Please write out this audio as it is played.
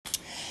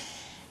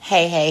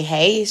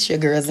Hey, it's your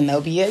girl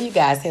Zenobia. You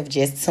guys have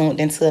just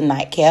tuned into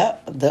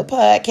Nightcap, the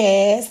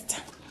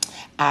podcast.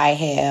 I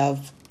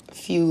have a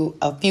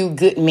few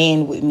good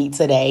men with me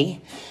today.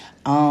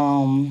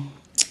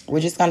 We're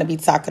just going to be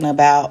talking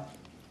about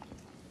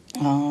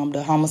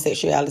the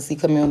homosexuality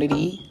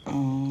community,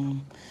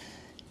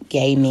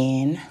 gay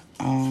men,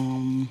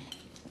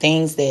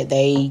 things that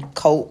they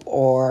cope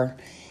or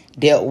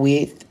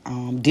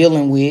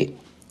dealing with,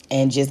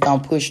 and just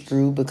going to push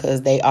through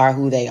because they are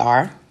who they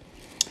are.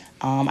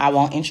 I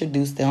won't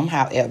introduce them,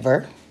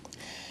 however.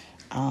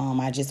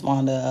 I just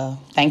want to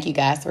thank you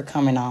guys for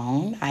coming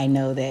on. I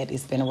know that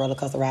it's been a roller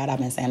coaster ride. I've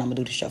been saying I'm going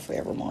to do the show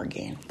forevermore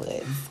again.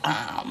 But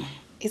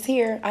it's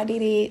here. I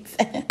did it.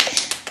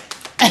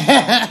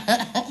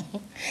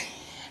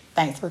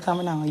 Thanks for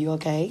coming on. You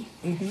okay?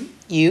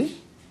 Mm-hmm.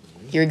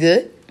 You're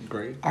good?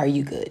 Great. Are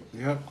you good?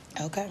 Yep.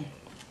 Okay.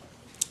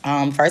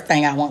 First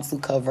thing I want to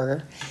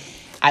cover,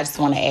 I just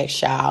want to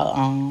ask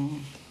y'all,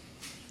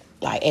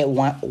 like at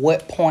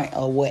what point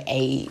or what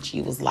age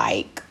you was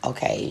like,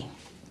 okay,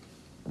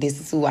 this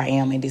is who I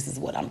am and this is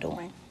what I'm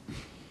doing.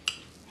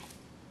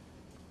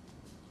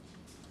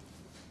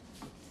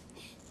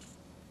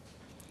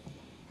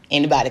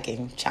 Anybody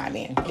can chime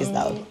in. Just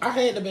though. I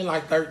had to been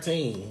like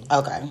 13.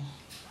 Okay.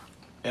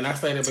 And I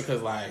say that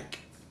because like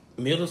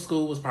middle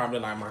school was probably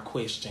like my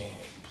question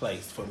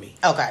place for me.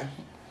 Okay.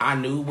 I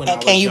knew when and I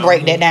was can you younger,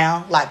 break that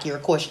down? Like your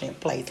questioning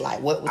place, like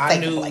what was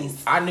taking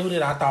place? I knew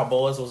that I thought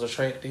boys was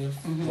attractive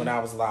when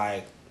I was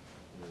like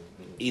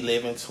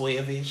 11,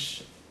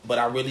 12-ish. But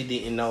I really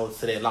didn't know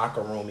to that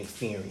locker room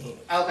experience.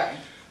 Okay.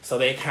 So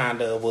that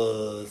kind of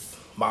was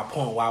my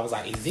point where I was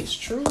like, is this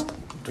true?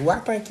 Do I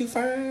think you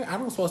fine? I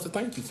don't supposed to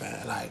think you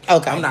fine. Like,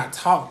 okay. I'm not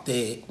taught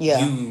that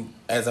you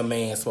as a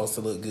man supposed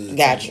to look good.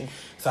 Got you.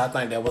 So I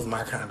think that was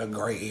my kind of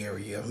gray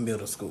area,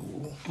 middle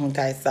school.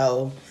 Okay,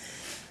 so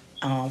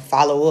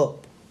follow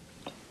up.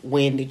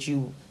 When did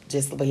you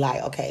just be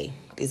like, okay,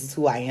 this is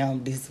who I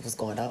am, this is what's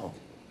going on?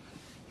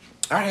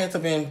 I had to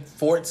been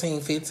 14,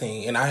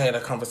 15, and I had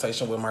a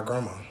conversation with my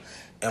grandma.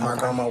 And my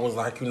grandma was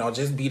like,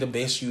 just be the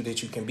best you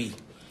that you can be.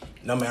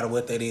 No matter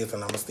what that is,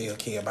 and I'm going to still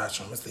care about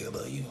you. I'm going to still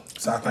love you.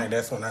 So I think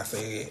that's when I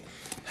said,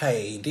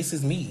 hey, this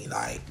is me.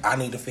 Like, I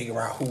need to figure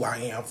out who I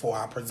am before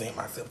I present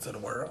myself to the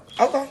world.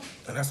 Okay.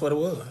 And that's what it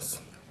was.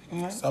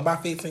 Right. So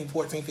about 14,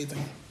 15.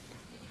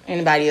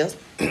 Anybody else?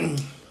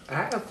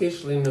 I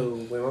officially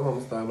knew when my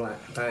mama started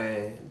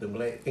buying the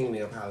black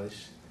fingernail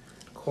polish,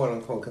 quote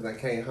unquote, because I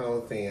came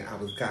home saying I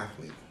was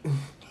Gothic.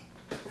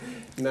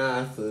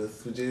 Nah,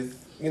 sis, was just,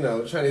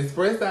 trying to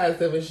express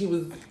herself, and she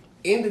was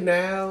in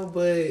denial,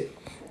 but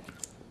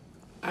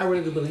I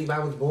really believe I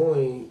was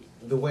born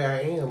the way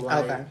I am.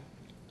 Like, okay.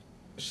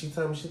 She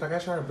told me, she's like, I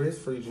tried to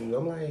breastfeed you.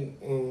 I'm like,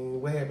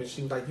 and what happened?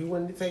 She was like, you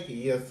wanted to take it?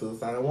 Yes,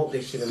 sis. I don't want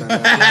that shit in my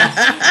life.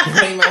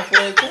 It ain't my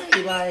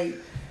forte. Like,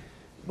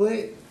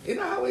 but it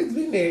always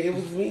been there. It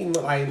was me.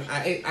 Like,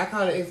 I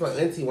called an ex my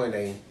auntie one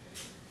day.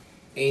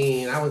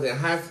 And I was in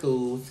high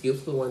school,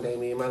 skipped school one day,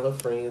 me and my little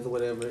friends or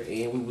whatever,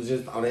 and we was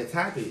just on that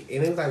topic.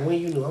 And it was like,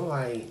 when you knew? I'm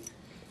like,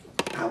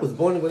 I was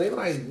born, when they were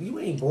like, you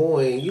ain't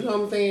born, you know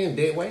what I'm saying,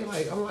 that way.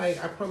 Like, I'm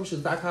like, I promise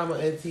you, I called my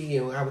auntie,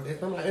 and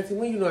I'm like, auntie,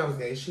 when you knew I was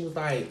gay? She was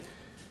like,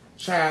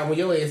 child, when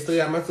your ass stood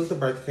out my sister's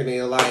birth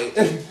canal, like,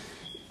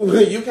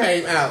 when you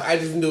came out, I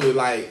just knew it.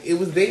 Like, it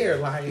was there.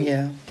 Like,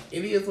 yeah,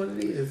 it is what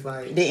it is.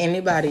 Like, did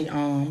anybody,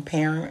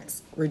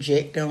 parents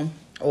reject them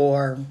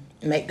or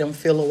make them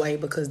feel away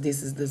because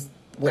this is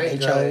what they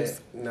chose?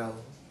 No.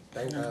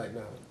 Thank God,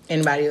 no.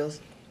 Anybody else?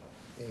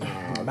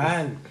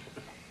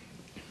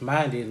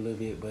 Mine did a little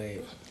bit,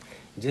 but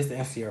just to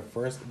answer your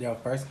first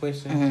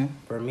question,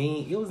 for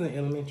me, it was in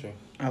elementary.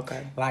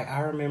 Okay. Like, I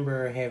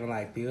remember having,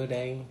 like, field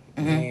day,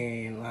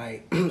 and,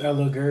 like, a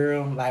little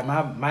girl, like,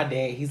 my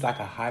dad, he's, like,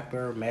 a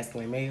hyper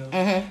masculine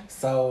male,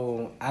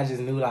 so I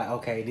just knew, like,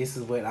 okay, this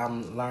is what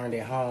I'm learned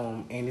at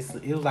home, and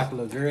it was, like, a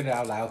little girl that I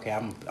was like, okay,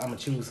 I'm going to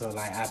choose her,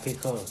 like, I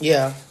pick her.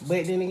 Yeah.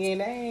 But then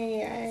again, I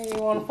ain't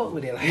want to fuck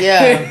with it. Like,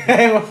 yeah. I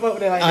ain't want to fuck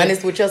with it like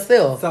honest that. with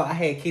yourself. So I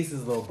had kissed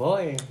this little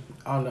boy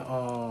on the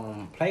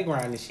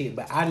playground and shit,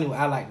 but I knew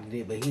I liked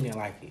it, but he didn't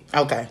like it.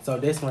 Okay. So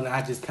that's when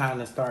I just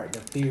kind of started to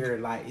fear,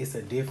 like, it's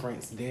a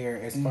difference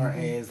there as far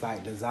as,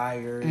 like,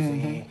 desires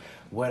and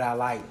what I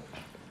like.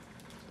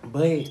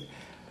 But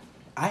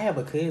I have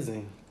a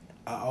cousin,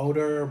 an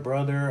older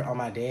brother on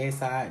my dad's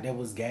side that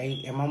was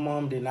gay, and my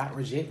mom did not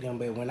reject them,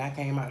 but when I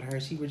came out to her,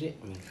 she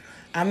rejected me.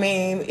 I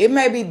mean, it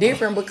may be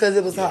different because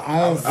it was her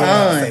own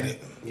son.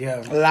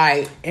 Yeah.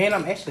 Like, and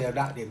I'm actually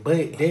adopted,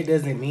 but that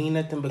doesn't mean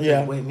nothing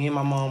because what me and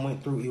my mom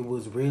went through, it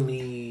was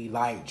really,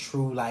 like,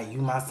 true, like, you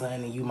my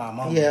son and you my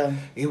mom. Yeah.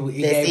 It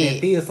gave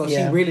that feel. So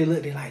she really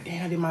looked at like,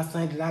 damn, did my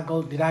son, did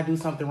I do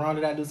something wrong?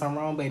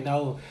 But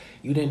no,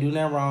 you didn't do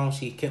nothing wrong.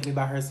 She kept me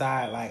by her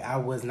side. Like, I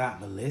was not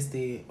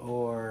molested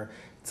or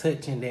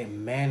touched in that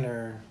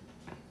manner,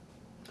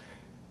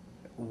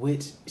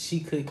 which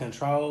she could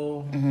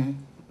control.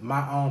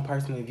 My own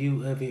personal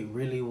view of it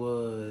really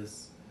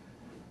was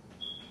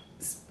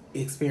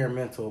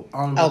experimental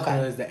only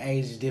because the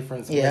age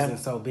difference wasn't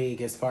so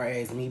big as far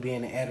as me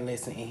being an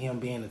adolescent and him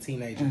being a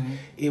teenager.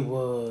 It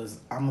was,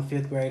 I'm a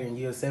 5th grader and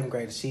you're a 7th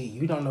grader. Shit,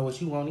 you don't know what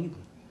you want either.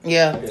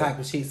 Yeah. Type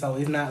of shit. So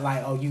it's not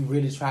like, oh, you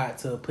really tried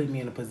to put me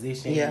in a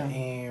position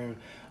and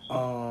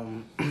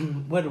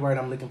what the word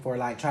I'm looking for,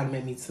 like try to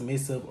make me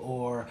submissive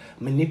or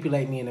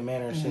manipulate me in a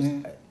manner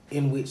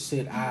in which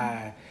should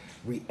I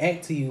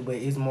react to you, but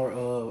it's more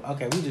of,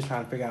 okay, we just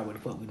trying to figure out what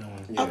the fuck we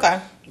doing. Yeah.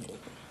 Okay.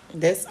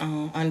 That's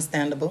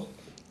understandable.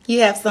 You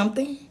have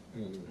something?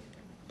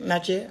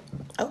 Not yet?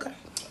 Okay.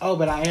 Oh,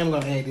 but I am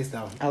going to add this,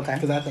 though. Okay.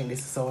 Because I think this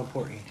is so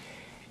important.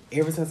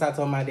 Ever since I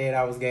told my dad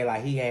I was gay,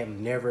 like, he had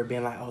never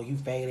been like, oh, you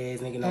fat ass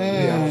nigga. No,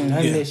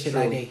 none of that shit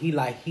like that. He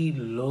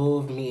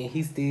loved me, and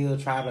he still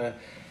try to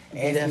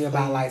ask me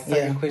about, like,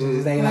 certain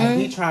questions. Like,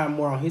 he trying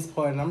more on his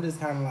part, and I'm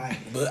just kind of like...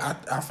 But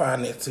I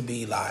find it to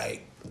be,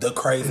 like, the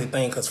crazy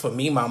thing, because for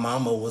me, my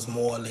mama was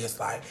more or less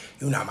like,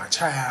 you're not my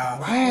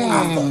child.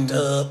 I fucked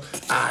up.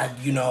 I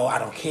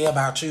don't care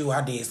about you.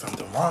 I did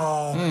something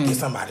wrong. Did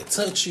somebody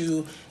touch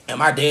you? And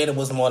my daddy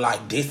was more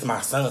like, this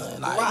my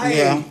son.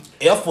 Like,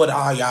 F what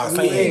all y'all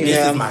saying.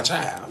 This is my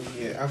child.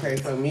 Yeah, okay,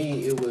 for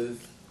me, it was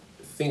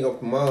single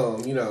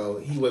mom.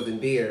 He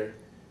wasn't there.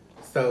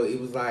 So it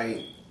was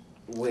like,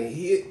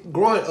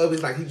 growing up,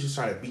 it's like he just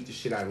tried to beat the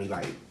shit out of me.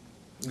 Like,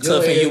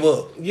 toughen you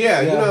up.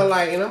 Yeah,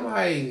 and I'm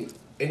like...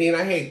 And then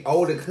I had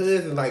older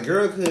cousins, like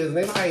girl cousins.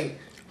 They like,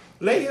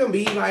 let him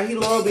be. Like, he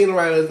loved being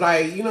around us.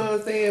 Like, you know what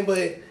I'm saying?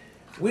 But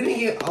we didn't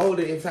get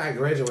older until I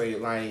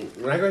graduated. Like,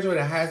 when I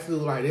graduated high school,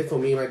 like, that's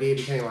when me and my dad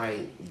became,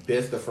 like,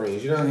 best of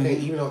friends. You know what I'm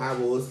saying? Even though I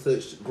was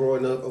such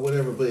growing up or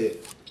whatever. But,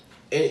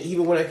 and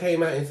even when I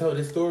came out and told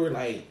this story,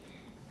 like,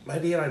 my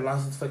dad, like,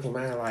 lost his fucking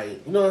mind.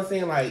 Like, you know what I'm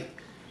saying? Like,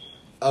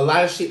 a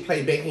lot of shit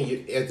played back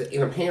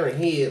in a parent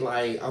head.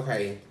 Like,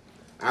 okay,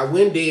 I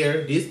went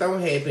there. This don't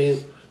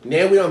happen.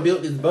 Now we done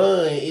built this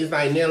bond. It's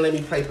like, now let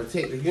me play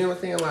protector. You know what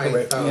I'm saying?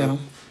 Like,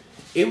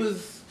 it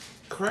was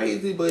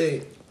crazy,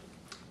 but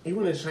it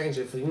wouldn't change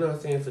it for, you know what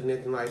I'm saying, for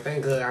nothing. Like,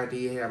 thank God I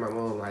did have my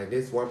mom. Like,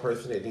 this one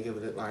person that didn't give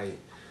it, like,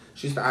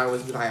 she used to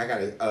always be like, I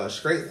got a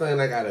straight son,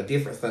 I got a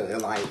different son.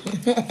 And, like,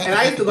 and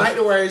I used to like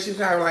the word, she's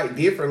kind of like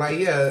different. Like,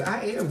 yeah,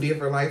 I am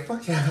different. Like,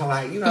 fuck y'all.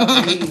 Like, you know,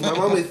 my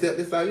mama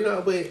accepted, so, you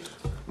know, but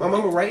my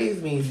mama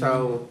raised me,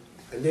 so...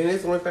 And then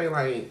that's one thing,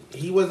 like,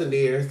 he wasn't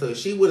there, so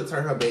she would have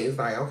turned her back. It's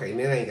like, okay,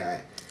 then I ain't got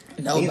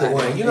either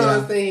one. You know what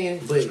I'm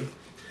saying? But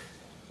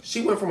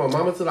she went from a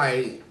mama to,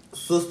 like,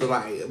 sister,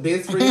 like,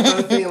 best friend. You know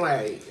what I'm saying?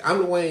 Like, I'm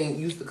the one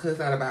used to cuss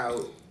out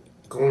about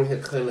going here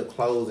cutting the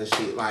clothes and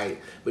shit.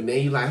 Like, but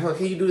then you like, huh,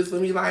 can you do this for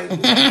me? Like, so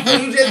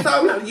you just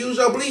told me not to use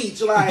your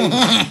bleach. Like,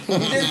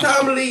 you just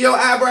told me to leave your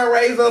eyebrow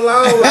razor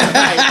alone.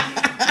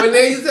 Like, but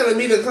then you telling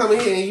me to come in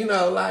here and, you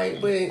know,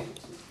 like, but...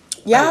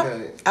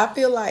 Y'all, I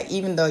feel like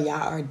even though y'all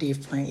are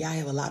different, y'all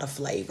have a lot of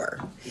flavor,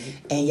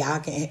 and y'all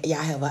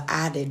have an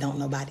eye that don't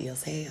nobody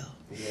else have.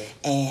 Yeah.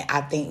 And I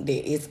think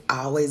that it's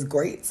always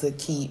great to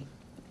keep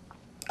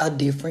a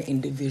different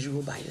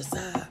individual by your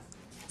side.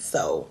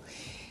 So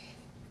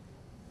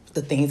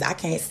the things I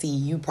can't see,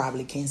 you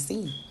probably can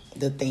see.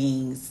 The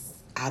things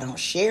I don't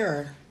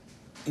share,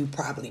 you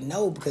probably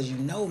know because you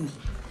know me.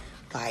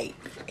 Like,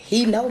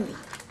 he know me.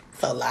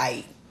 So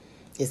like,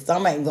 if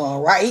something ain't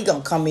going right, he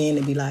gonna come in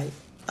and be like,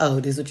 oh,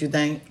 this what you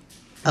think?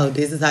 Oh,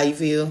 this is how you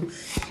feel?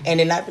 And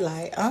then I be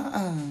like,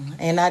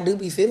 And I do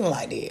be feeling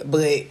like that.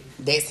 But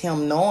that's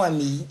him knowing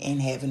me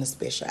and having a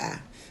special eye.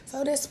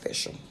 So that's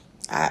special.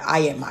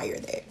 I admire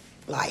that.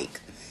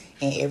 Like,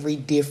 and every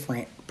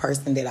different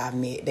person that I've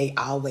met, they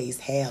always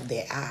have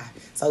that eye.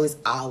 So it's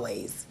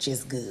always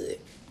just good.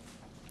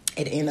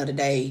 At the end of the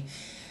day,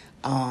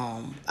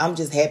 I'm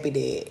just happy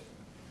that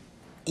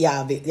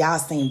y'all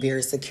seem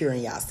very secure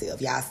in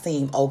yourself. Y'all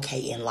seem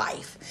okay in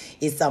life.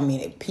 It's so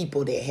many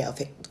people that have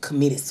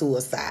committed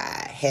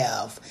suicide,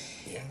 have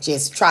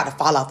just tried to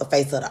fall off the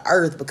face of the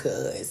earth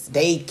because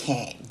they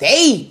can't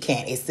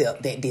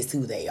accept that this is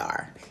who they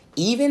are.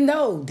 Even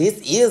though this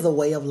is a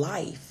way of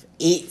life.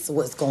 It's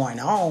what's going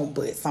on,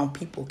 but some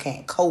people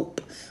can't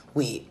cope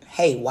with,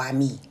 hey, why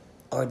me?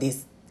 Or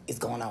this is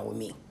going on with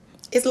me.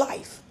 It's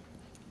life.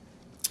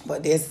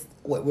 But that's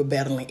what we're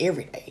battling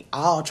every day.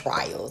 All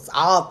trials,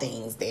 all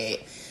things that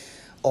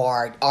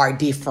are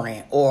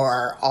different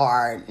or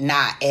are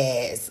not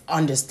as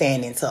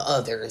understanding to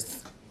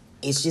others.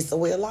 It's just a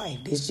way of life.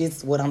 It's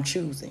just what I'm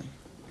choosing.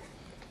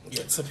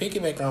 Yeah, to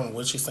piggyback on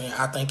what you're saying,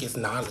 I think it's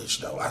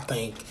knowledge, though. I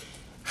think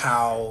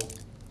how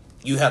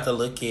you have to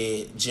look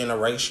at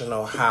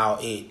generational, how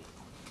it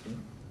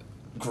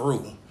grew.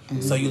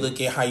 Mm-hmm. So you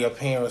look at how your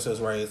parents was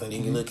raised, and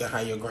then you look at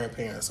how your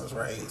grandparents was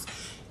raised.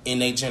 In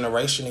their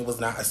generation, it was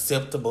not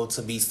acceptable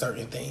to be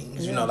certain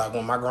things. Yeah. You know, like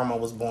when my grandma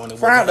was born,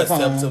 it wasn't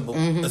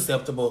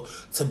acceptable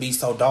to be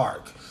so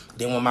dark.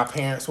 Then when my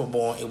parents were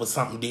born, it was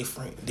something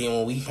different. Then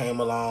when we came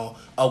along,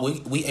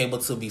 we able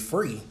to be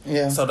free.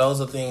 Yeah. So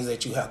those are things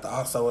that you have to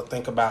also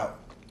think about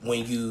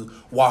when you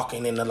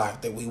walking in the life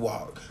that we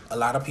walk. A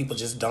lot of people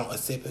just don't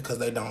accept it because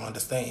they don't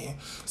understand.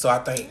 So I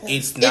think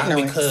it's not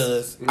Ignorance.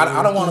 because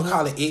I don't want to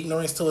call it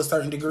ignorance to a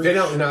certain degree. They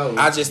don't know.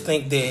 I just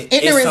think that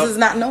Ignorance is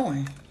not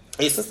knowing.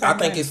 I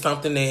think it's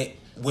something that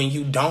when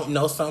you don't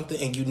know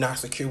something and you're not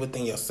secure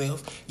within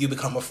yourself, you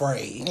become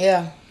afraid.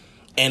 Yeah.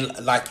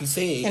 And like you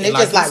said, And it's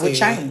just like with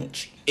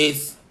change.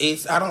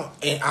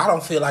 I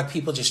don't feel like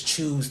people just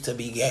choose to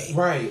be gay.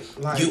 Right.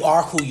 Like, You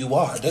are who you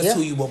are. That's Yeah.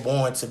 who you were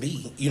born to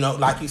be. You know,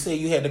 like you said,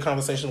 you had the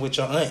conversation with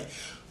your aunt.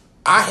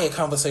 I had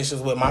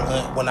conversations with my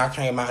aunt when I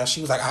came out, and she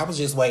was like, I was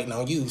just waiting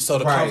on you. So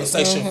the Right.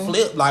 conversation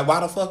flipped, like,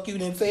 why the fuck you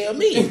didn't tell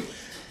me?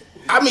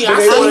 I mean, But I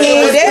they said wanted it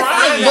to was find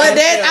crying. out. But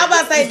that I'm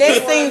about to say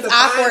that seems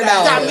awkward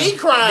though. Got me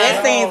crying.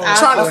 That seems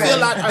Trying to awkward. feel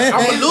like I'm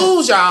going to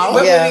lose y'all.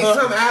 But Yeah. when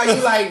they come out,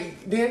 you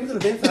like, damn, you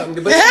could have been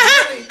something. But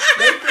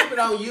they flip it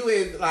on you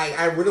as like,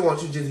 I really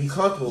want you to just be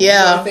comfortable. Yeah.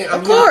 You know what I'm saying? Of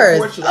I'm here to course.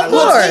 support you. Of I love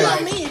you. course.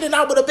 Tell me, then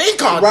I would have been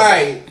comfortable.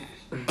 Right.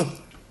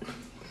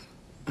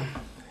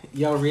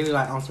 Yo, really,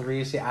 like, on some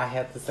real shit, I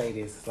have to say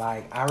this.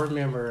 Like, I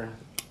remember,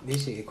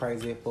 this shit is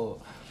crazy as fuck.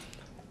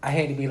 I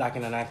had to be, like,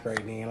 in the 9th grade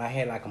then. Like, I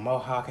had, like, a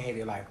mohawk. I had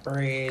it, like,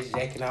 furs,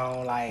 jacket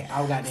on. Like,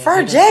 I got that.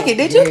 Fur jacket.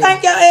 Did you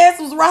think your ass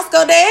was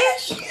Roscoe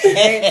Dash?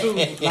 Had to.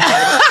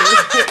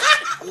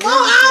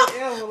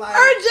 Like,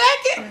 Fur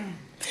jacket.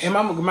 and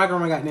my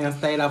grandma got down,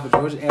 stayed off of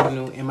Georgia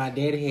Avenue, and my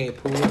daddy had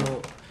pulled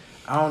up.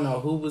 I don't know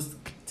who was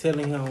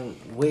telling him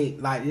what,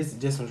 like, this is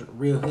just some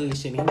real hood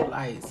shit. And he was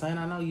like, son,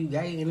 I know you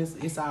gay, and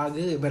it's all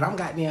good. But I'm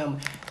goddamn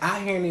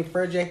out here in the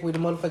fur jacket with the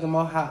motherfucking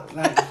mohawk,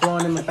 like,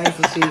 blowing in my face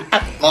and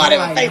shit. Blowing in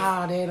my I'm face. like,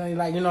 nah, Dad,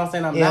 like, you know what I'm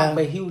saying? I'm Yeah. not,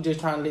 but he was just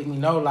trying to let me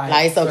know,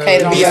 Like it's okay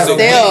to be Yeah, so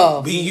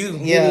yourself. Be you.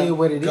 Yeah. it is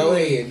what it is. Go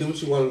ahead. Do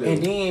what you want to do.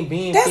 And then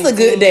being That's a 15,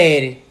 good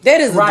daddy.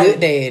 That is a Right. good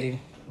daddy.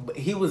 But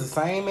he was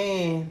the same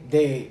man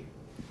that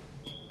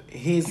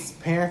his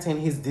parenting,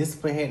 his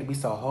discipline had to be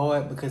so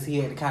hard because he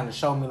had to kind of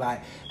show me, like,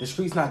 the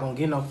streets not gonna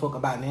get no fuck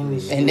about none of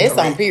this shit. And that's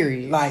on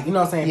period. Like, you know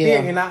what I'm saying? Yeah.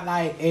 Period. And I,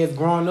 like, as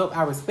growing up,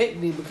 I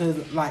respected it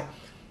because, like,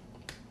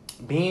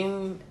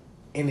 being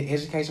in the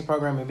education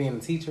program and being a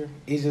teacher,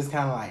 it's just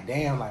kind of like,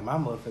 damn, like, my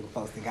motherfucking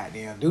folks that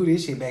goddamn do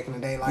this shit back in the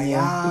day. Like,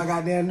 Yeah. y'all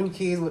goddamn new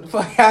kids, what the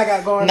fuck y'all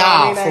got going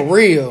Nah, on? for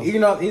real. You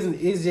know,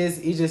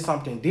 it's just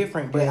something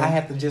different, but Yeah. I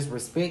have to just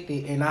respect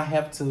it, and I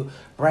have to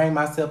bring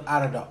myself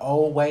out of the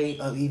old way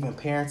of even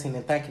parenting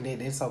and thinking that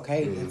it's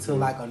okay into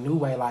like a new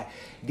way. Like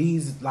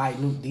these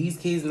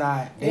kids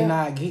they're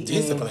not getting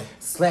Discipline.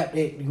 slapped.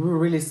 You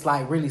really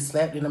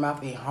slapped in the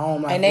mouth at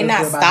home, like, And they real not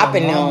good about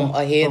stopping their them mama.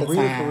 ahead For of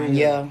real, time. for real.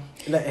 Yeah.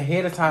 Like,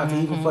 ahead of time, to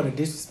even for the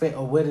disrespect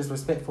or what is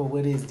respectful,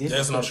 what is disrespectful.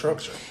 There's no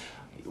structure.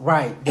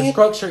 Right. The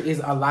structure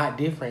is a lot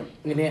different.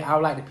 And then I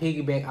would like to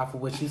piggyback off of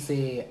what you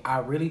said. I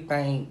really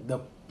think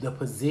the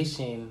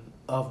position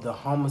of the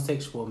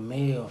homosexual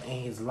male in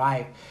his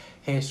life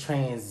has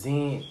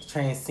transcended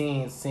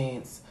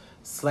since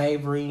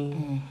slavery,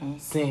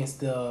 since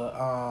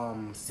the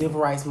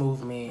civil rights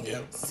movement,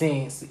 Yep.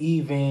 since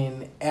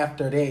even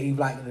after that, even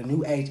like the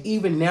new age,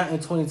 even now in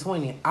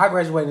 2020. I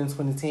graduated in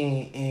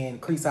 2010 in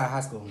Creekside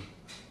High School.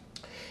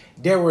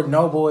 There were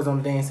no boys on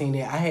the dance scene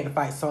there. I had to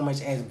fight so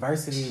much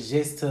adversity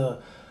just to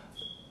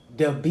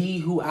be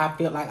who I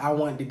felt like I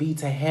wanted to be,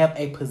 to have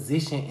a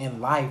position in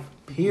life,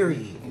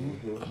 period.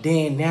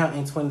 Then now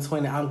in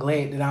 2020, I'm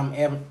glad that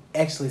I'm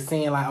actually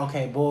seeing, like,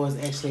 okay, boys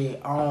actually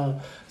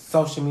on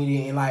social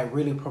media and, like,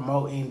 really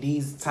promoting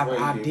these type of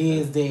Way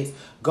ideas that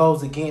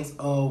goes against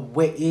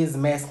what is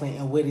masculine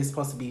and what is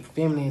supposed to be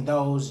feminine,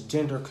 those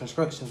gender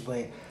constructions.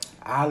 But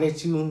I'll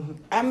let you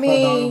I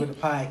mean, fuck on with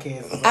the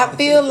podcast. I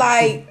feel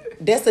like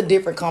that's a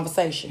different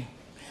conversation.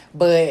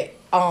 But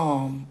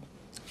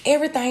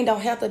everything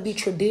don't have to be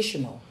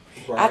traditional.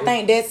 Right. I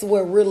think that's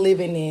where we're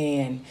living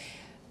in.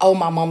 Oh,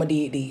 my mama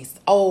did this.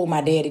 Oh, my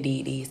daddy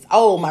did this.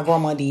 Oh, my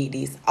grandma did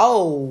this.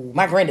 Oh,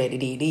 my granddaddy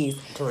did this.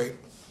 Correct.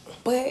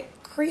 But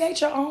create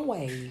your own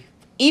wave.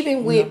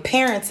 Even with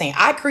parenting,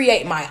 I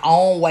create my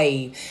own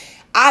wave.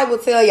 I will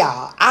tell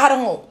y'all, I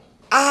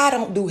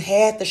don't do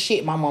half the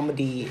shit my mama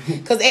did.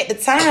 Cause at the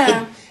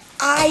time,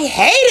 I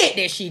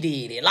hated that she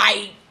did it.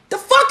 Like, the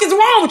fuck is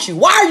wrong with you?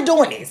 Why are you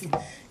doing this?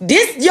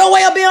 This your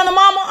way of being a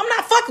mama? I'm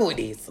not fucking with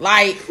this.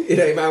 Like, It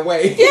ain't my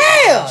way.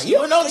 yeah, She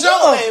went on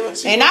Joe, baby.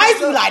 She and went I on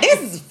used to be Joe. like,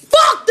 this is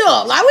fucked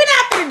up. Like, we're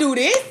not gonna do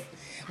this.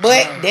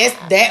 But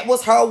that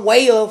was her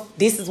way of,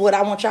 this is what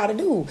I want y'all to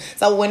do.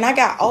 So when I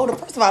got older,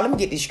 first of all, let me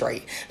get this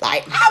straight.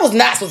 Like, I was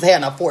not supposed to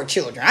have no 4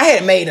 children. I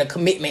had made a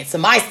commitment to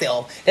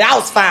myself that I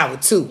was fine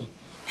with 2.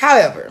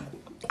 However,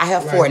 I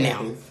have 4 Right.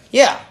 now.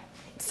 Yeah.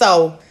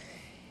 So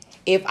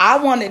if I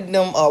wanted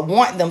them or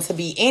want them to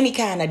be any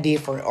kind of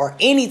different or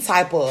any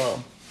type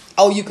of,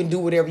 oh, you can do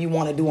whatever you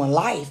want to do in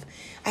life,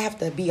 I have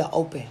to be an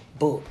open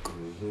book.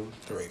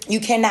 Correct. You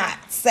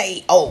cannot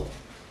say, oh,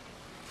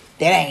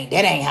 that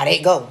ain't how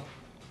that go.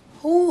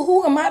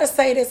 Who am I to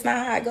say that's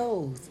not how it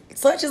goes?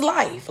 Such is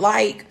life.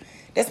 Like,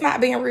 that's not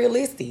being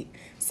realistic.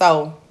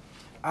 So,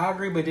 I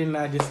agree, but then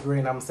I disagree,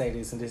 and I'm gonna say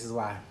this, and this is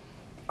why.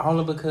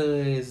 Only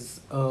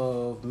because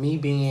of me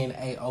being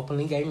a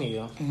openly gay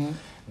male,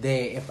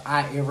 that if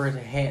I ever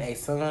had a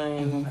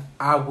son,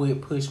 I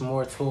would push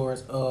more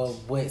towards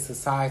what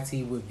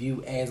society would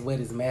view as what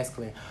is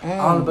masculine.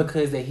 Only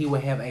because that he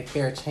would have a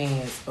fair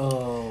chance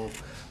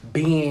of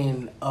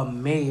being a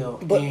male,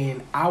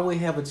 and I would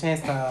have a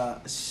chance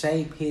to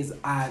shape his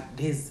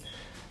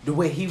the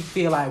way he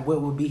feel like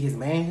what would be his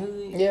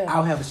manhood. Yeah. I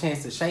would have a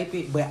chance to shape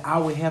it, but I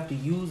would have to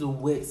use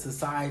what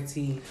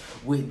society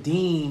would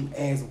deem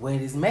as what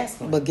is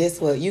masculine. But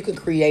guess what? You can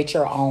create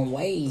your own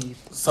wave.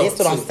 So, That's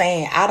what I'm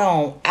saying. I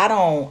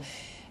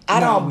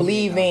don't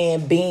believe no.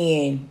 in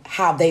being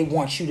how they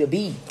want you to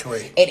be.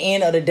 Correct. At the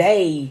end of the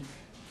day,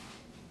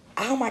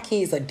 all my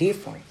kids are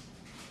different.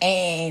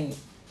 And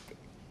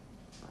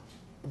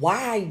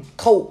why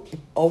cope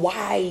or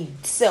why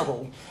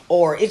settle?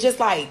 Or it's just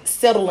like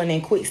settling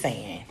in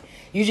quicksand.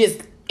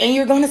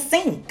 You're gonna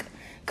sink.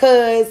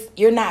 Cause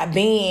you're not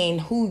being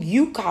who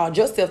you called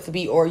yourself to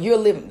be, or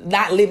you're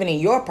not living in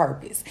your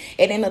purpose.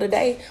 At the end of the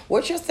day,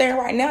 what you're saying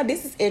right now,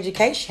 this is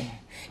education.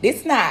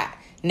 This not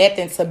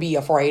nothing to be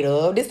afraid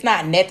of. This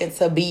not nothing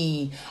to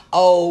be,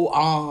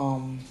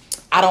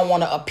 I don't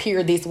want to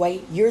appear this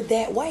way. You're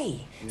that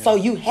way. Yeah. So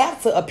you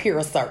have to appear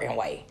a certain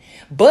way.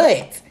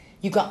 But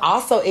you can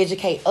also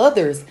educate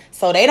others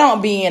so they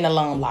don't be in the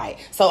limelight.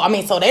 So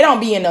they don't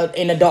be in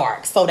the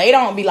dark. So they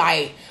don't be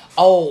like,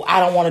 oh, I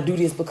don't want to do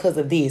this because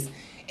of this.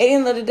 At the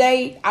end of the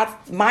day,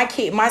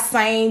 my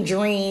same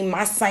dream,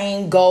 my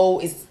same goal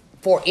is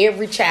for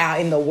every child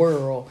in the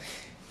world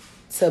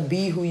to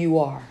be who you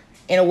are.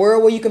 In a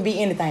world where you can be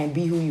anything,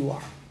 be who you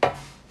are.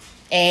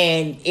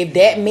 And if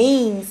that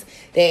means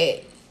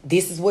that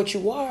this is what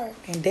you are,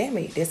 then damn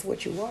it, that's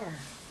what you are.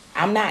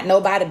 I'm not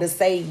nobody to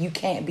say you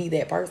can't be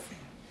that person.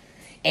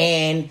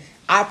 And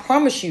I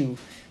promise you,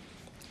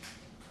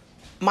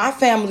 my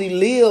family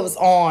lives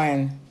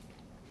on,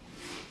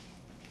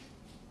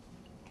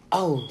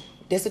 oh,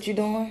 that's what you're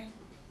doing?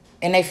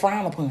 And they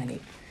frown upon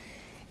it.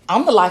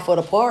 I'm the life of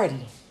the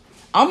party.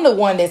 I'm the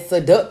one that's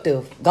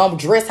seductive. Gonna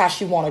dress how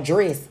she want to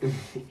dress.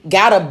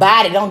 Got a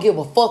body, don't give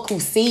a fuck who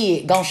see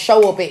it. Gonna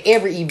show up at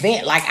every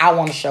event like I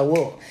want to show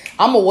up.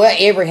 I'm gonna wear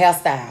every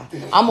hairstyle.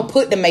 I'm gonna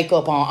put the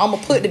makeup on. I'm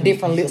gonna put the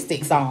different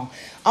lipsticks on.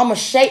 I'm gonna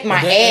shake my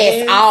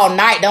ass all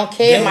night. Don't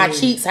care if my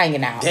cheeks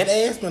hanging out. That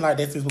ass been like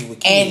that since we were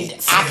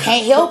kids. And I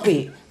can't help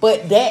it.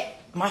 But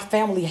my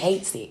family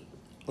hates it.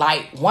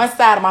 Like, one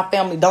side of my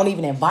family don't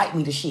even invite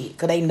me to shit.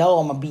 Because they know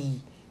I'm going to be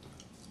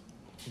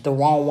the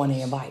wrong one to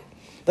invite.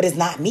 But it's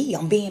not me.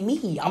 I'm being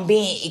me. I'm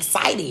being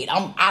excited.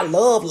 I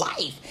love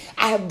life.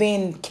 I have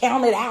been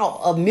counted out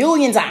a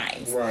million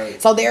times.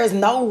 Right. So there's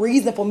no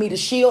reason for me to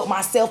shield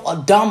myself or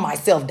dumb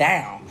myself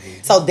down.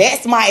 Mm-hmm. So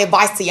that's my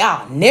advice to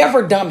y'all.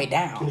 Never dumb it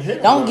down.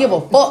 Don't give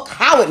a fuck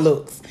how it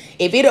looks.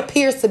 If it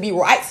appears to be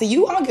right to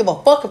you, I don't give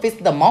a fuck if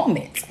it's the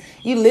moment.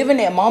 You live in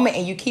that moment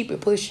and you keep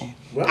it pushing.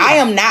 Right. I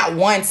am not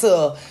one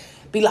to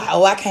be like,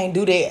 oh, I can't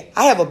do that.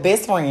 I have a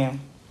best friend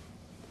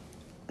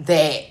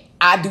that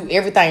I do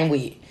everything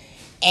with.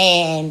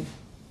 And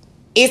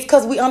it's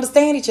because we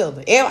understand each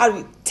other.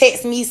 Everybody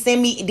text me,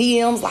 send me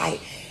DMs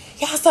like,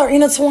 y'all so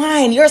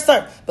intertwined. You're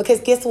so...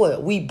 Because guess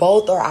what? We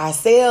both are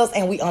ourselves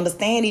and we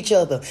understand each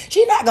other.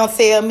 She's not going to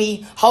tell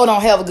me, hold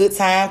on, have a good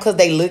time because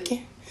they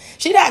looking.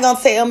 She's not going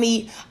to tell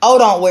me, oh,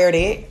 don't wear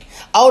that.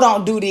 Oh,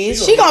 don't do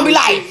this. She gonna be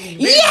like,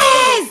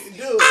 yes,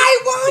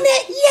 I want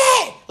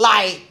it, yeah.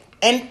 Like,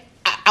 and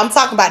I'm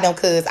talking about them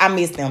because I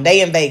miss them.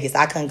 They in Vegas.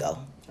 I couldn't go.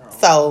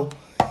 So,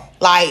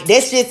 like,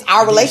 that's just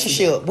our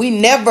relationship. We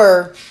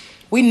never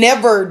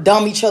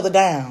dumb each other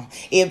down.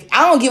 If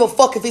I don't give a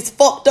fuck if it's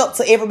fucked up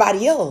to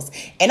everybody else.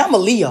 And I'm a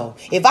Leo.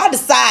 If I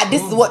decide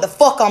this is what the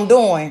fuck I'm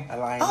doing,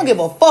 I don't give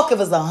a fuck if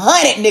it's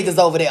 100 niggas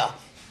over there.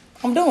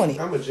 I'm doing it.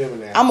 I'm a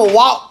Gemini. I'm a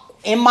walk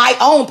in my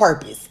own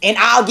purpose. And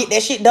I'll get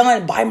that shit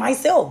done by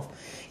myself.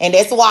 And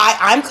that's why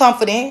I'm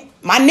confident.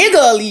 My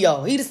nigga a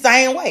Leo. He the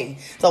same way.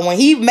 So when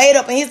he made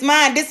up in his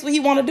mind, this is what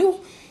he want to do.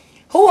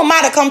 Who am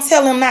I to come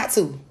tell him not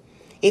to?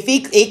 If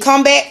it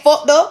come back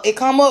fucked up, it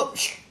come up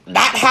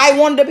not how he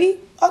wanted to be,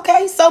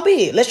 okay, so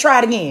be it. Let's try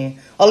it again.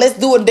 Or let's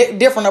do a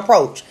different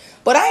approach.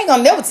 But I ain't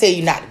gonna never tell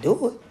you not to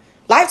do it.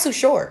 Life's too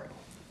short.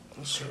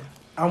 Sure.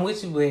 I'm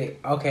with you,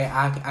 but okay,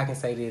 I can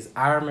say this.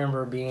 I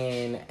remember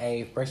being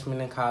a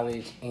freshman in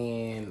college,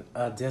 and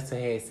Delta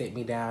had set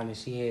me down, and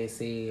she had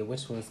said,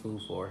 "What you in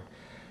school for?"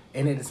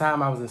 And at the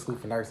time, I was in school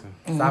for nursing.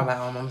 Mm-hmm. So I was like,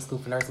 I'm in school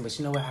for nursing, but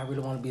you know what? I really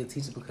want to be a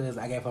teacher because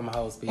I gave her my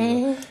whole spiel.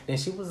 Mm-hmm. Then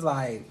she was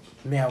like,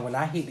 now, when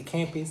I hit the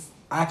campus,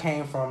 I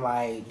came from,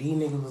 like, these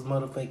niggas was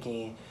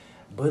motherfucking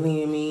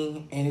bullying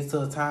me, and it's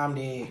to a time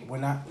that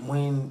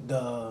when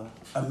the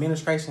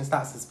administration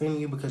stops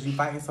suspending you because you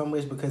fighting so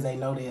much because they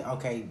know that,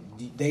 okay,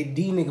 these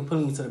niggas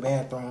pulling you to the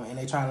bathroom and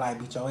they trying to, like,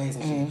 beat your ass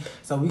and shit.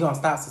 So we gonna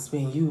stop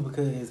suspending you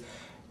because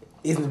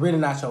it's really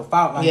not your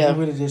fault. Like, you're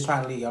really just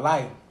trying to live your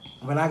life.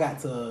 When I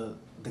got to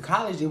the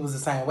college, it was the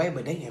same way,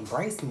 but they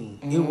embraced me.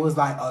 Mm-hmm. It was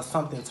like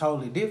something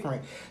totally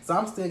different. So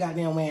I'm still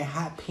goddamn wearing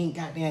hot pink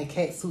goddamn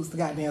cat suits to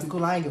goddamn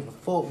school. I ain't give a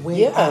fuck.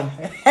 Yeah.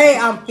 Hey,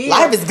 I'm here.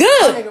 Life is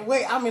good.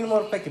 I'm in the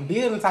motherfucking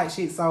building type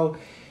shit. So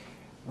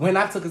when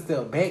I took a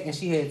step back and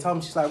she had told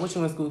me, she's like, what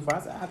you in school for?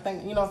 I said, I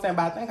think, you know what I'm saying,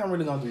 but I think I'm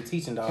really going to do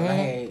teaching, though. And I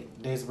had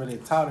this really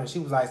taught her. She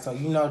was like, so,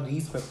 you know,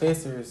 these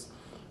professors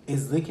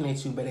is looking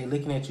at you, but they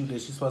looking at you that you're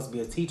supposed to be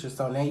a teacher.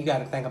 So now you got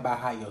to think about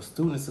how your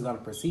students are going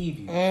to perceive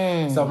you.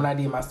 So when I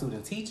did my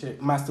student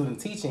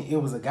teaching, it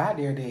was a guy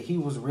there that he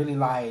was really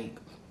like,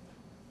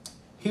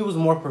 he was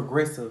more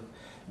progressive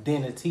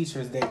than the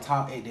teachers that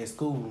taught at their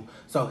school.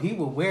 So he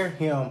would wear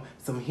him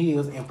some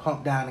heels and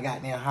pump down the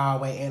goddamn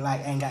hallway and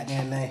like ain't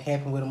goddamn nothing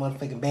happen with a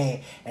motherfucking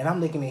bag. And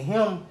I'm looking at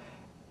him.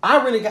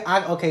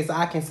 Okay, so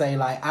I can say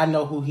like I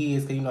know who he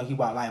is because you know he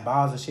bought like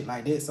balls and shit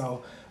like that.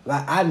 So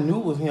like I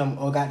knew of him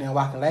or goddamn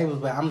walking labels,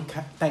 but I'm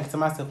thinking to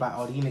myself like,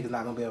 oh, these niggas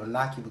not gonna be able to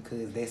knock you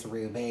because that's a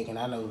real bag, and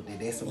I know that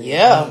that's a real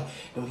bag.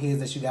 Them heels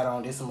that you got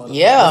on, this some other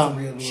that's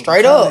real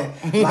straight up.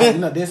 Like you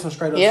know, this some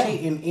straight up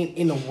shit.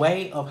 In the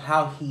way of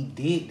how he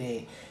did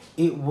that,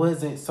 it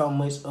wasn't so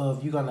much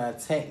of you gonna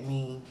attack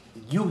me.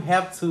 You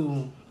have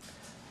to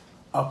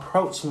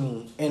approach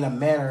me in a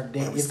manner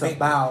that it's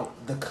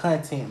about the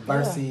content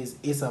versus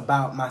it's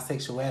about my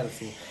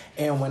sexuality.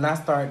 And when I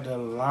started to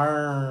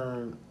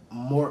learn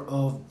more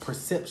of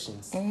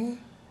perceptions, at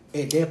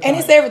that point, and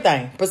it's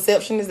everything.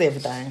 Perception is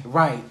everything,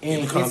 right?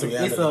 And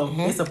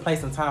it's a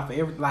place and time for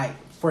every like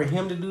for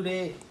him to do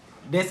that.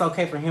 That's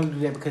okay for him to do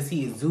that because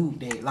he exude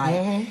that.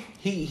 Like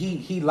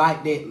he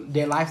liked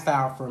that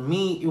lifestyle. For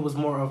me, it was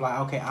more of like,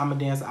 okay, I'm a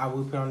dancer, I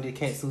will put on the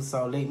catsuit,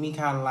 so let me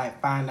kind of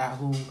like find out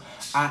who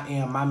I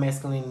am, my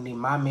masculinity,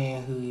 my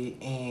manhood,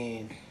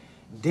 and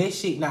that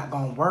shit not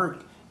gonna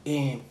work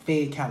in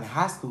Fayette County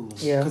High School.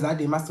 Because I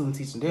did my student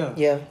teaching there.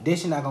 That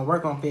shit not gonna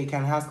work on Fayette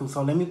County High School.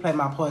 So let me play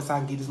my part so I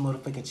can get this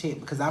motherfucking check.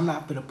 Because I'm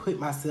not gonna put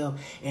myself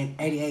in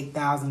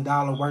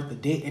 $88,000 worth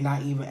of debt and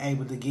not even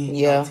able to get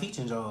a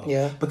teaching job.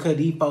 Because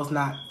these folks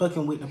not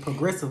fucking with the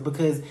progressive.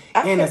 Because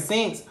in a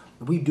sense,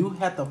 we do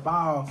have to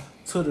fall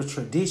to the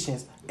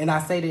traditions. And I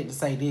say that to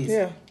say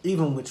this.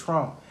 Even with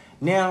Trump.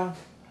 Now,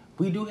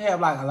 we do have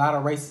like a lot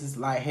of racist,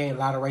 like had a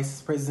lot of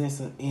racist presidents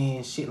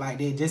and shit like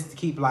that, just to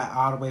keep like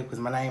all the way, because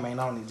my name ain't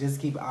on it, just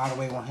to keep it all the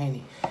way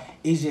 100.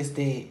 It's just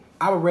that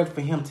I would rather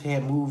for him to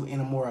have moved in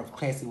a more of a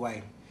classy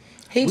way.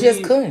 He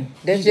just couldn't.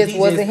 That just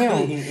wasn't him.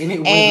 And it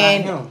was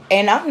not him.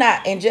 And I'm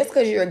not, and just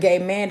because you're a gay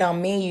man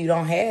don't mean you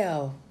don't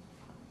have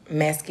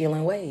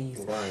masculine ways.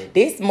 Right.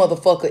 This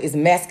motherfucker is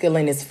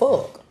masculine as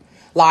fuck.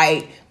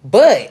 Like,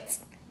 but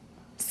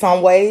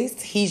some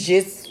ways he's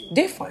just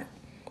different.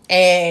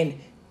 And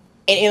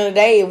at the end of the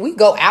day, if we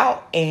go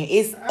out and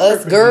it's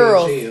us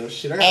girls,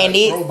 shit. I got and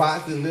like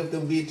robots that lift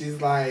them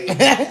bitches like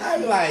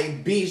I'm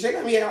like, bitch, they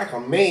got me acting like a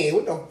man.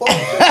 What the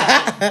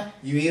fuck?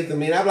 You is the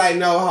man. I'm like,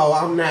 no, ho,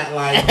 I'm not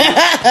like.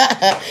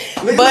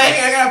 But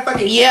I got a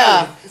fucking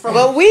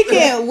but we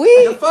can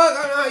the fuck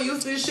I'm not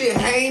used to this shit.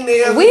 Hang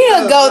there.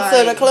 We'll go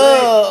to the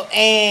club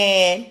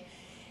and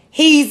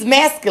he's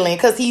masculine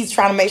because he's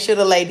trying to make sure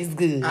the ladies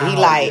good. He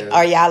like,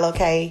 are y'all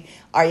okay?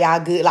 Are y'all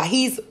good? Like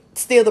he's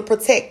still the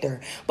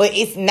protector, but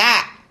it's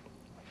not.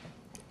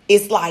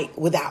 It's like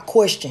without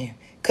question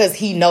because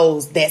he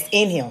knows that's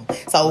in him.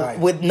 So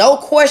with no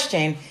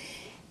question,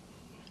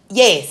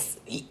 yes,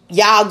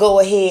 y'all go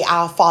ahead.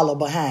 I'll follow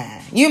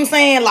behind. You know what I'm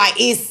saying? Like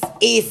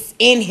it's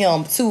in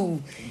him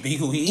to be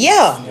who he is.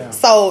 Yeah.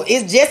 So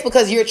it's just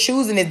because you're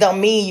choosing it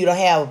don't mean you don't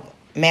have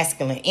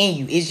masculine in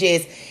you. It's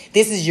just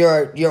this is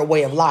your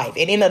way of life. At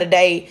the end of the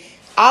day,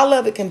 all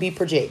of it can be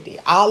projected.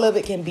 All of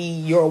it can be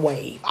your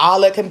wave.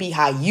 All of it can be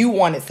how you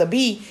want it to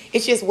be.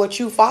 It's just what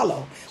you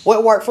follow.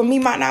 What worked for me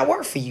might not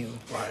work for you.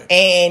 Right.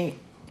 And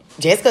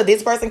just because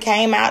this person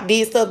came out,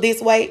 did stuff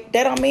this way,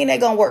 that don't mean they're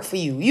going to work for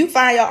you. You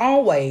find your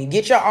own way.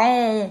 Get your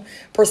own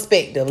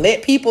perspective.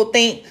 Let people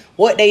think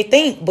what they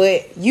think,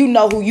 but you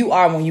know who you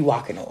are when you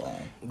walking on.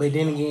 But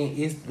then again,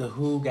 it's the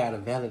who got to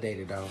validate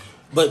it, though.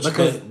 But to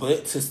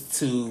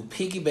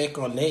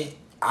piggyback on that,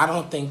 I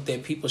don't think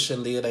that people should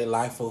live their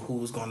life for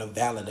who's going to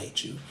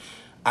validate you.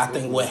 I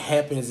think what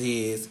happens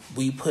is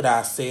we put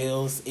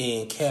ourselves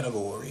in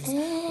categories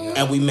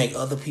and we make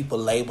other people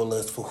label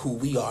us for who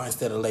we are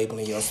instead of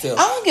labeling yourself.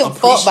 I don't give a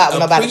fuck about what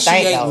nobody think,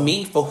 though. Appreciate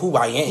me for who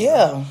I am.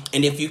 Yeah.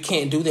 And if you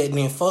can't do that,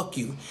 then fuck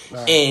you.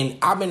 Right. And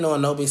I've been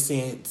knowing Nobi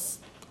since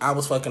I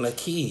was fucking a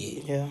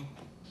kid. Yeah.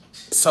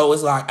 So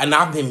it's like, and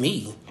I've been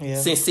me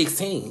since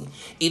 16.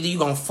 Either you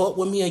gonna fuck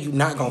with me or you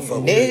not gonna fuck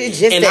with me. It's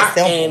just that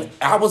simple. And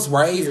I was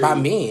raised by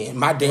men.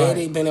 My dad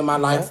ain't been in my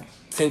life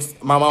since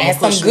my mama and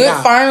pushed some good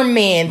me firm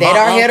men that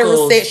are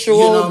uncles, heterosexual, you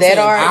know that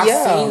are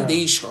I've seen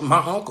these my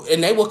uncle,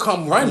 and they will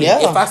come running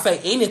if I say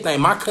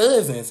anything. My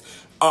cousins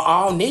are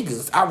all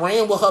niggas. I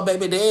ran with her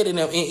baby dad in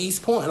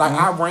East Point. Like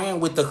I ran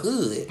with the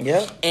hood.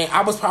 Yeah. And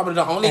I was probably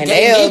the only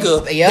gay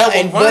nigga.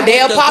 Yeah. But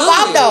they'll pop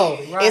off though.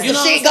 Right. If the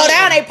shit go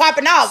down, they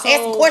popping off. So,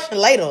 ask a question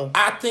later.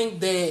 I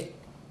think that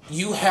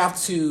you have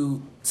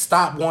to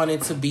stop wanting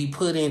to be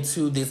put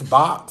into this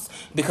box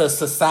because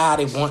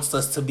society wants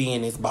us to be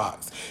in this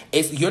box.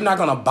 You're not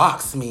gonna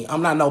box me.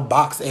 I'm not no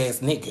box ass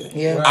nigga.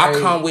 Yeah. Right. I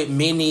come with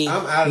many,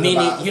 I'm out of the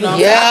box. you know.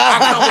 Yeah. I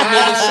come with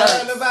many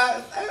shirts.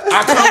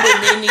 I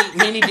come with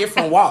many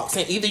different walks,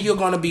 and either you're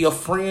gonna be a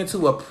friend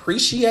to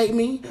appreciate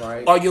me,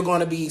 Right. or you're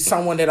gonna be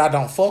someone that I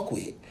don't fuck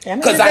with. I mean,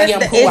 Because I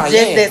am who I am. It's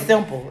just that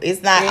simple.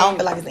 It's not. I don't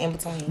feel like it's in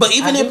between. But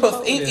even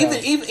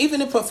I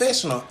even in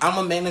professional, I'm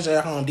a manager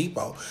at Home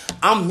Depot.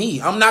 I'm me.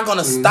 I'm not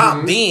gonna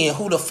stop being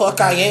who the fuck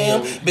I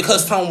am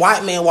because some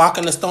white man walk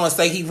in the store and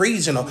say he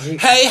regional.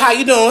 Hey, how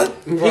you doing?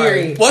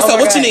 Period. What's Oh up?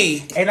 my What you God.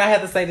 need? And I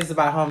have to say this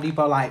about Home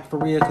Depot, like for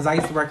real, because I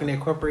used to work in their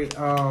corporate,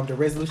 the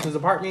Resolutions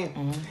Department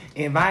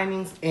in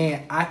Vinings,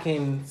 and I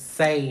can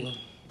say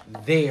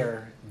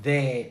there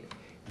that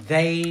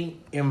they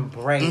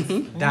embrace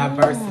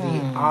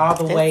diversity all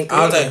the way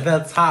All at day. the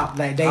top,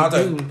 like they All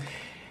day. do.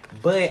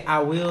 But I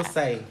will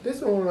say, This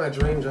is one of my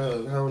dream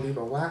jobs, Home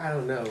Depot. Why? I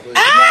don't know. But no, like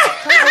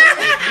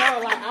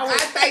I I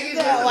was. think it's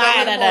Yeah, just why? I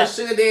like don't for know. a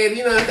sugar daddy,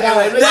 you know what I'm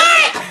saying?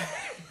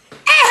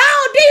 At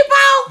Home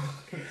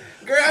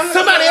Depot. Girl, I'm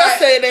Somebody else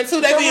said that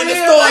too. They be in the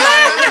store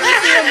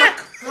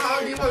like,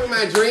 Home Depot is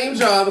my dream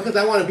job because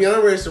I want to be on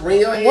the register. Ring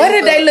your hands What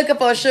are they up. looking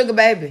for, a sugar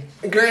baby?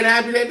 Great,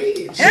 I'll be that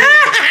bitch.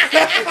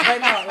 But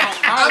no, like,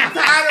 I'm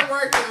tired of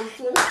working. I'm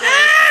 24.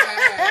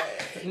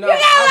 no, You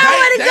got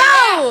nowhere to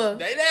go.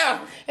 They there.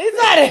 He's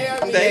not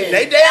it.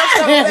 They damn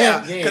sure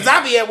there. Yeah. Cause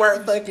I be at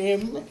work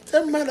fucking.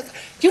 Tell me,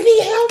 motherfucker, you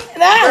need help?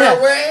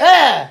 Girl,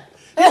 what?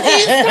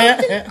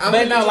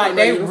 But no, like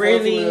they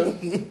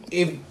really,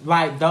 if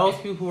like those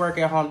people who work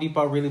at Home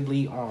Depot really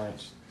bleed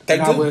orange. They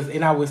and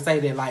do. I would say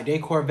that like their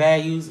core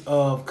values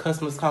of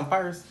customers come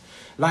first.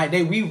 Like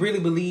we really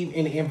believe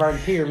in the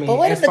inverted pyramid. But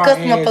what if as the far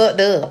customer as fucked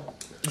up?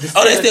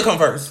 Oh, they still come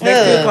first. They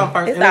still come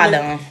first. It's And all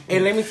let me- dumb.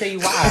 And let me tell you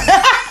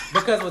why.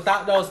 Because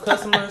without those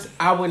customers,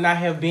 I would not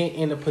have been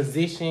in a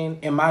position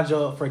in my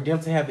job for them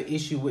to have an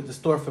issue with the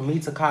store, for me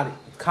to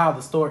call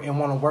the store and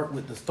want to work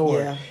with the store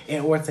Yeah.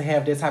 in order to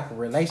have this type of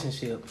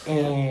relationship.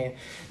 And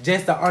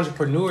just the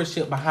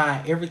entrepreneurship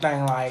behind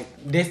everything, like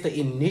that's the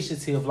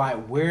initiative.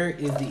 Like, where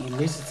is the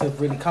initiative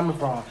really coming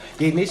from?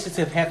 The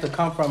initiative has to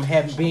come from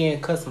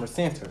being customer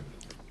centered.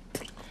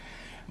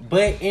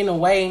 But in a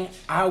way,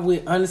 I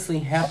would honestly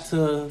have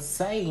to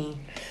say,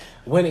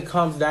 when it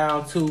comes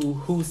down to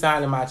who's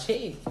signing my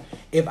check,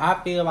 if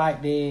I feel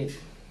like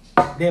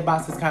that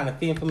box is kind of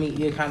thin for me,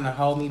 it kind of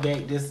hold me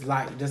back. Just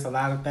a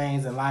lot of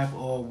things in life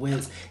or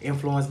what's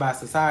influenced by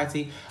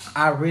society,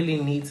 I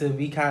really need to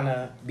be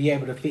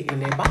able to fit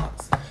in that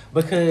box,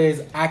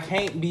 because I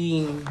can't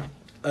be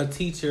a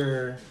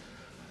teacher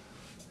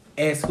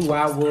as who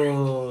I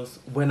was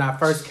when I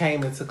first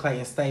came into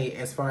Clayton State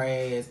as far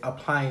as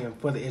applying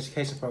for the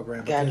education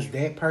program. Because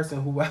that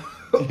person who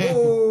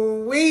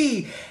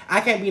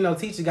I can't be no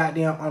teacher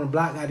goddamn on the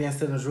block goddamn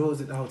selling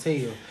drugs at the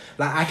hotel.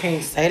 Like, I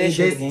can't Say that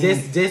shit again.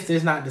 This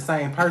is not the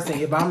same person.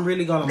 If I'm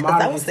really gonna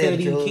model and tell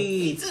these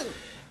kids,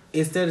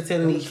 instead of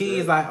telling these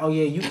kids like, oh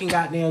yeah,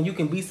 you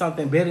can be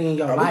something better in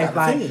your life.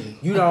 Like,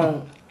 you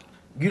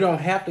don't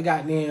have to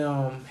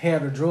goddamn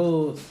have the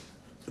drugs.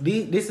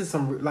 This is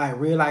some like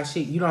real life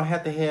shit. You don't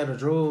have to have the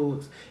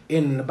drugs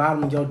in the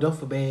bottom of your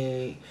duffel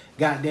bag,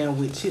 goddamn,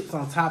 with chips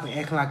on top and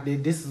acting like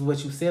that. This is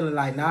what you selling.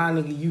 Like, nah,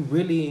 nigga, you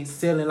really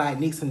selling like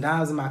nicks and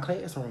dimes in my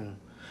classroom.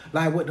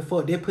 Like, what the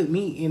fuck? They put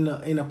me in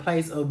a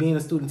place of being a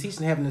student teacher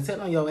and having to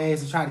tell on your ass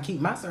and try to keep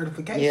my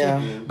certification.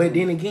 Yeah. But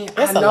then again,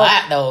 That's I know, a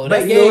lot, though.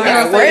 But That's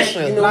yeah,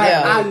 pressure. like,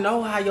 Yeah. I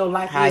know how your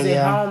life is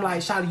Yeah. at home.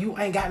 Like, shawty, you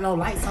ain't got no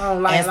lights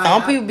on. Like, And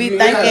some people be I know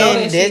thinking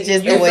that that's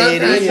just the And way it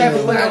sometimes is. you have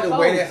to put out the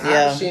way that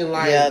Yeah. option,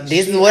 like, Yeah, this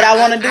is shit, what I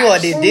wanna do, or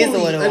this is truly what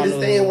I wanna do.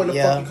 understand where the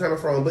Yeah. fuck you coming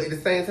from, but at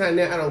the same time,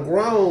 now I done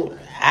grown.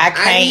 I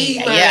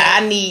can't.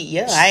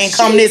 I ain't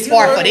come shit, this you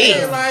far know for what I'm saying?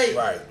 this. Like,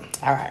 Right.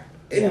 All right.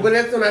 and, but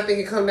that's when I think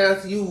it comes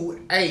down to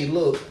you. Hey,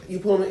 look, you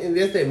put me in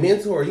this that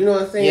mentor. You know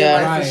what I'm saying? Yeah.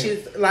 Like, Right. some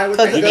shit, like with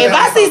Because that if girl-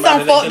 I see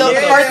something fucked up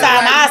the Yeah, first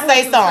time, like, I you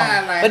say put aside,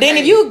 something. like, But then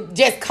if hey. you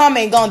just come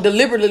and gonna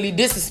deliberately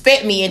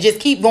disrespect me and just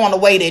keep going the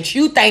way that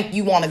you think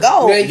you want to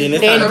go, Then then,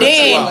 it's time to show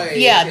your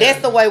yeah, ass,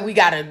 that's the way we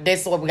gotta.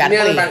 That's what we gotta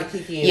now I'm play. about to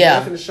kick in. Yeah.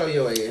 I'm finna show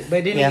your ass.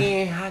 But then Yeah.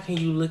 again, how can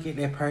you look at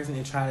that person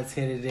and try to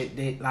tell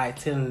that like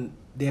telling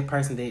that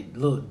person that,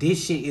 look,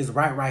 this shit is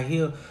right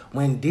here,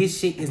 when this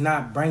shit is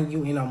not bringing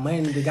you in no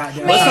money to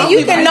goddamn. Man, some you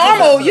people can like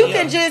normal. that. You Yeah.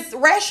 can just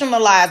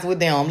rationalize with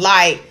them,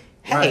 like,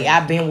 "Hey, Right.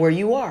 I've been where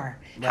you are."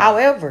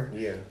 However,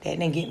 Yeah. that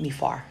didn't get me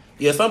far.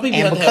 Yeah, some people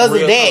And have to because have of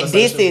real that, this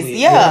conversations is with-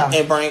 yeah.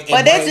 and bring.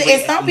 But that's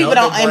and some people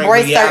don't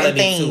embrace certain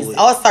things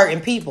or certain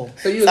people.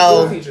 So you a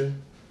school teacher?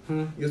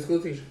 You a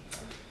school teacher?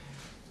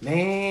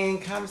 Man,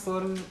 kind of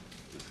sort of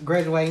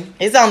graduating.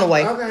 It's on the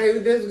way. Okay,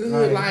 that's good.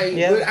 Right. Like,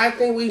 Yeah. but I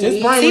think we Just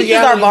need. bring Teachers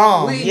reality. are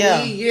bomb. We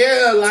Yeah. need,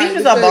 yeah, like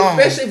Teachers are because bomb.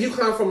 especially if you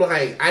come from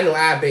like I know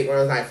our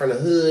backgrounds like from the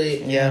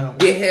hood, Yeah.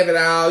 didn't have it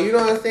all. You know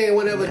what I'm saying?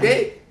 Whatever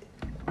that,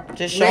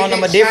 Just showing make them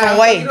a that different child-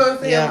 way. You know what I'm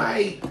saying? Yeah.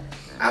 Like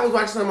I was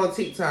watching something on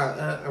TikTok.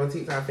 I'm a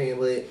TikTok fan,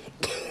 but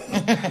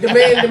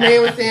the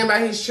man was saying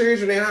about his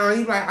children and how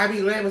he like, I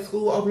be letting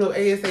school open up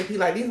ASAP.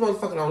 Like, these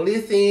motherfuckers don't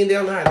listen. They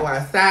don't know how to go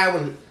outside.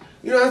 When,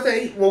 you know what I'm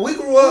saying? When we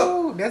grew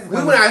up, we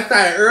went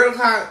outside early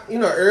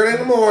in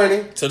the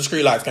morning. Till the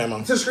street lights came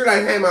on.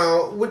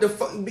 With the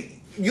fuck.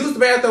 Use the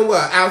bathroom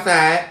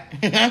outside.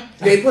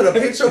 They put a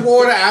pitcher of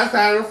water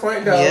outside on the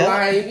front door. Yep.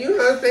 Like, you know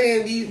what I'm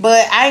saying?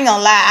 But I ain't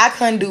gonna lie, I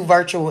couldn't do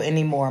virtual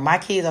anymore. My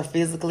kids are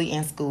physically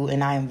in school,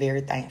 and I am very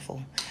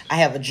thankful. I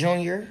have a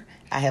junior,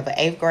 I have an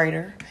 8th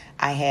grader,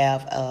 I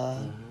have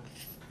a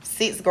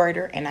 6th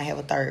grader, and I have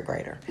a 3rd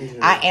grader.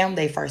 Mm-hmm. I am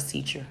their first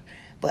teacher,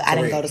 but I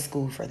didn't go to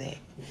school for that.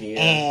 Yeah.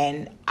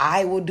 And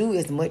I will do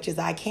as much as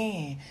I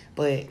can,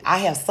 but I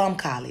have some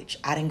college.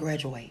 I didn't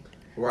graduate.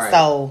 Right.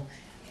 So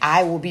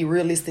I will be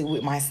realistic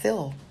with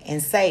myself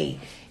and say,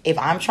 if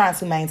I'm trying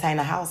to maintain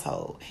a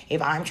household,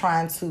 if I'm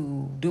trying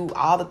to do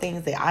all the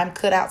things that I'm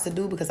cut out to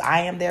do because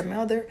I am their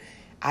mother,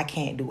 I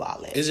can't do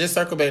all that. It's just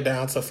circle back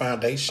down to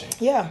foundation.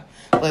 Yeah.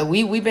 But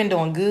we've been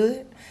doing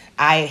good.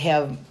 I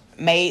have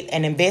made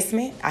an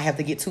investment. I have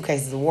to get 2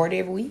 cases of water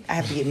every week. I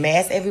have to get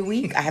masks every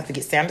week. I have to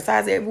get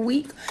sanitizer every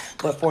week.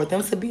 But for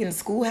them to be in the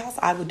schoolhouse,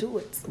 I would do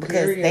it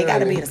because they got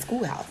to be in the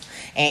schoolhouse.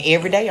 And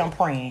every day I'm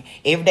praying.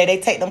 Every day they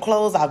take them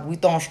clothes out, we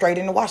throw them straight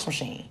in the washing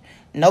machine.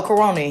 No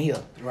corona in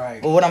here.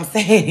 Right. But what I'm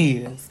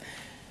saying is,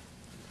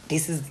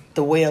 this is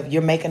the way of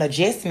you're making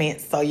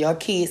adjustments so your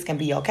kids can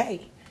be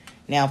okay.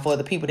 Now, for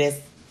the people that's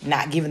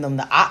not giving them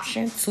the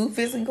option to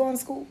physically go to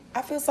school,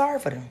 I feel sorry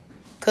for them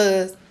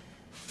because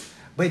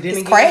but then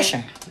it's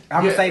crashing.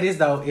 I'm gonna say this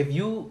though: if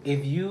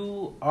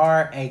you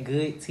are a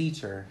good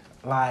teacher,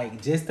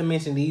 like just to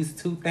mention these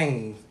 2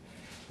 things,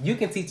 you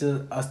can teach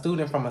a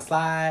student from a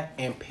slide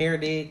and Pear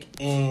Deck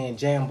and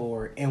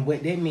Jamboard, and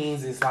what that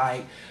means is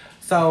like,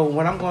 so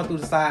when I'm going through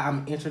the slide,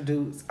 I'm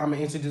gonna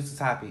introduce the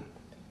topic.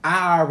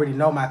 I already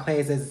know my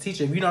class as a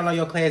teacher. If you don't know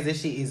your class,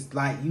 this shit is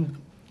like you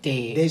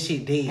dead. That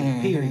shit dead.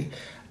 Mm-hmm. Period.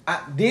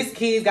 This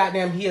kid's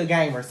goddamn he a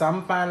gamer, so I'm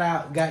gonna find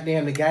out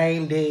goddamn the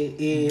game that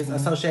is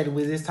associated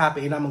with this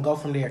topic, and I'm gonna go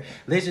from there.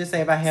 Let's just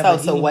say if I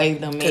have to wave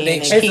them in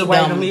and keep keep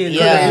them in.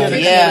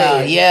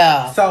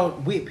 Yeah.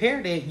 So with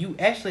Pear Deck, you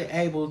actually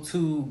able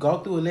to go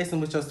through a lesson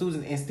with your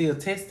students and still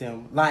test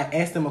them, like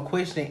ask them a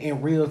question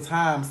in real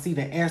time, see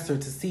the answer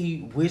to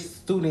see which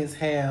students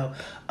have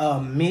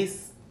a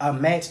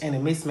match and a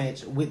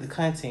mismatch with the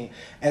content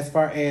as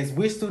far as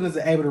which students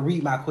are able to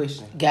read my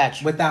question.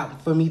 Gotcha.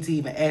 Without for me to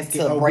even ask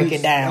it or break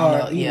it down.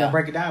 Or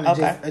break it down.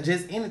 Okay.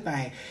 Just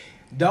anything.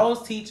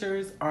 Those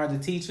teachers are the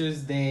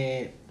teachers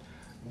that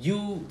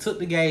you took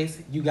the gas,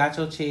 you got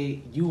your check,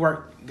 you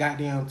worked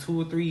goddamn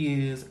 2 or 3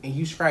 years, and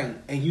you straight,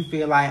 and you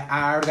feel like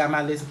I already got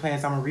my lesson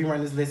plans, so I'm gonna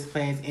rerun this lesson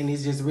plans, and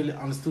it's just really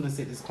on the students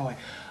at this point.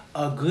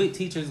 A good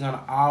teacher is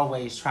gonna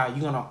always try. You're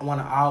gonna want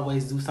to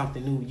always do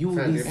something new. You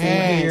will be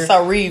sitting here,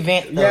 so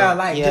reinvent.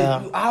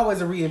 You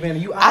always a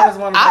reinventor. You always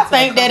want to. I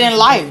think that in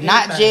life,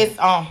 not just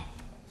I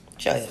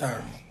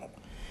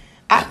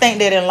think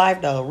that in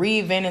life though,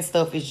 reinventing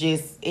stuff is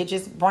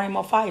just bring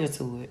more fire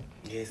to it.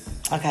 Yes.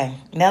 Okay,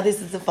 now this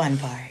is the fun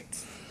part.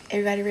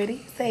 Everybody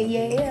ready? Say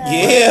yeah.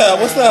 Yeah.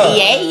 What's up?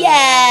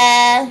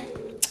 Yeah.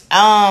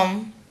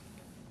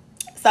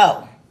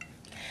 So.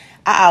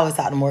 I always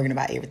talk to Morgan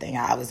about everything.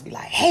 I always be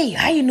like, hey,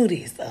 how you knew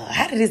this?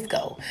 How did this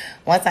go?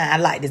 One time I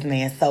liked this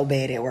man so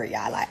bad at work,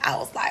 y'all. Like, I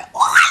was like,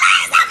 oh,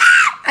 I love him.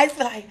 I was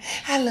like,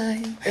 I love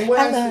him.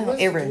 I love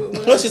him.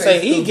 What you say?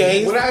 He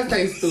gay. What I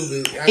say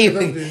stupid?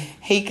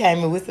 He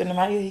came and whispered in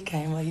my ear. He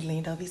came and he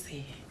leaned over. He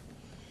said,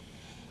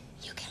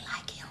 you can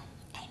like him.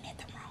 Ain't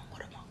nothing wrong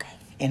with him, okay?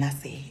 And I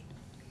said,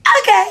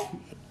 okay.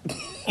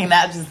 And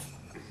I just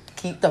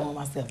keep throwing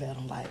myself at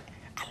him like,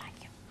 I like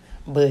him.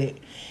 But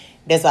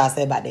that's what I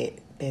said about that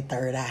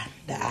third eye,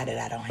 the eye that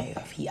I don't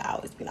have. He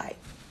always be like,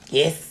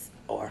 yes,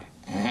 or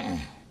mm-mm.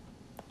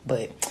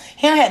 But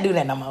he don't have to do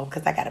that no more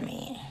because I got a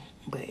man.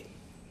 But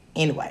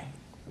anyway.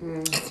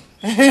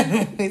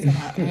 He's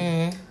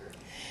like,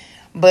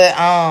 But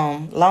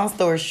long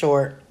story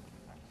short,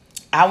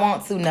 I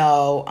want to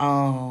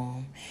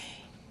know,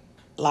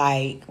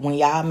 like, when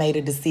y'all made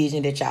a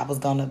decision that y'all was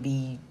going to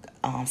be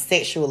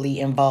sexually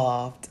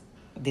involved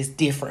this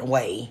different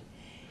way,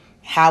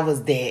 how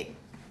was that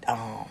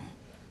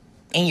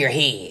in your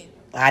head?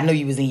 I know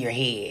you was in your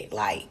head.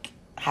 Like,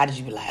 how did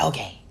you be like,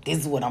 okay, this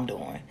is what I'm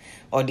doing?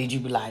 Or did you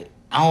be like,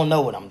 I don't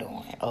know what I'm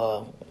doing?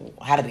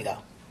 How did it go?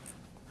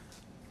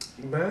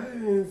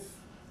 Mine,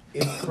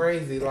 it's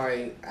crazy.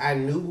 Like, I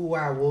knew who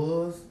I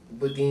was,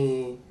 but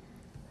then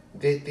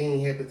that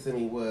thing happened to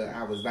me where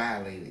I was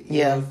violated.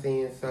 You know what I'm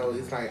saying? So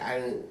it's like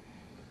I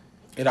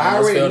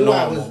already knew normal.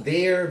 I was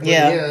there, but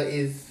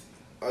it's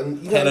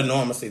had a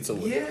normalcy to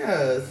it.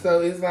 Yeah,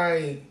 so it's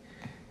like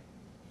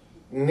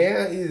now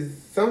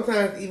is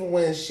sometimes even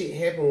when shit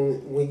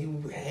happen when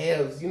you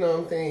have, you know what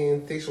I'm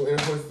saying, sexual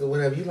intercourse or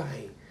whatever, you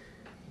like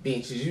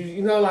bitches,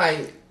 you know,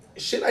 like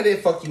shit like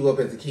that fuck you up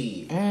as a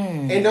kid.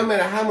 And no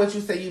matter how much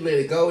you say you let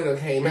it go, it done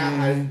came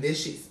out,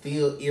 this shit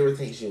still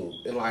irritates you.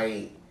 And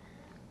like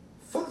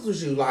fucks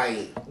with you,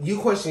 like you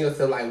question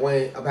yourself like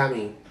when about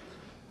me.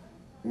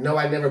 no,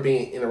 I never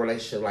been in a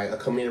relationship, like a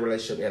committed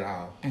relationship at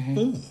all.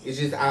 It's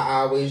just,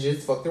 I always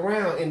just fucked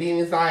around. And then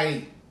it's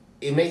like,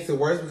 it makes it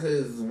worse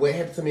because what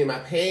happened to me in my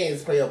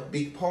past play a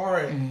big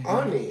part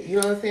on it. You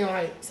know what I'm saying?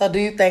 Like, So do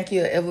you think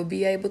you'll ever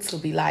be able to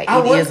be like, I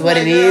it was is what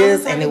like, it girl,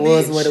 is, I'm and a it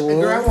was bitch. what it was?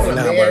 Girl, I want a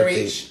Not worth marriage.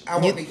 it. I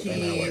want the Not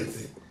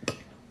kids.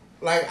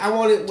 Like, I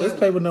wanted... Just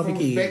play with no from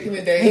kids. back in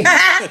the day.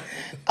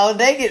 Oh,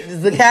 they get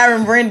Zakira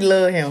and Brenda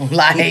love him.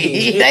 Like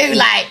they be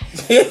like,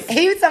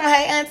 he was talking,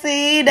 hey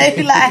auntie. They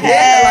be like,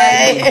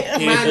 hey. Yeah,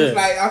 like, mine is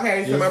like,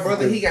 okay, so my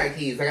brother, he got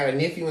kids. I got a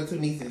nephew and 2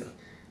 nieces.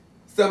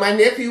 So my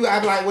nephew,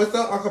 I'm like, what's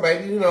up, Uncle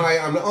Baby? You know, like,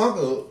 I'm the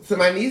uncle. To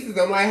my nieces,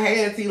 I'm like,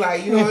 hey, auntie,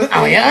 like, you know what I'm saying?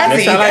 Oh, yeah, That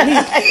auntie. sound like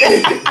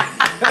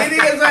me.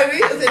 It is what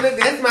it is,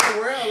 and that's my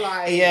world,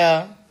 like.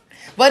 Yeah.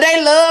 But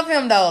they love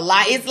him though.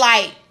 Like it's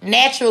like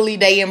naturally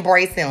they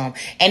embrace him,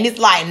 and it's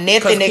like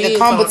nothing 'Cause that can kids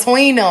come aren't-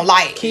 between them.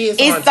 Like kids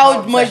it's aren't so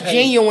taught to much hate.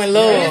 genuine And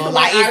it's love. the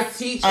Like way I it's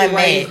teach and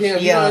raise unmatched.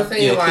 him, you know what I'm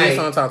saying? Yeah, Like, kids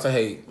aren't taught to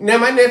hate. now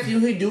my nephew,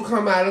 he do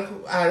come out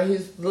of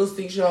his little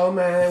 6-year-old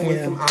mind with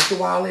Yeah. some off the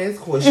wall ass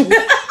questions.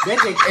 That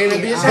just And the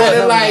kid, bitch I had to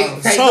don't like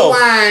know. take So- the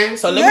wine,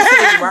 So let me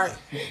tell you right.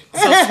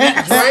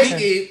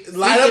 drink it,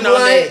 light a speaking on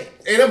blunt,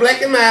 and a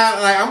black and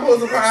mild. Like I'm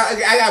supposed to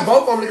cry. I got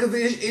both of them because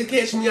it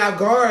catch me off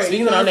guard. Speaking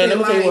You know on that, let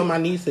me what tell you I'm what my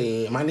niece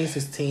said. My niece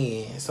is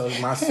 10. So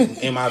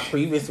in my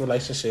previous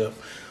relationship,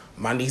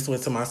 my niece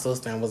went to my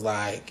sister and was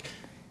like,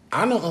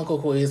 I know Uncle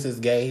Quiz is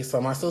gay.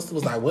 So my sister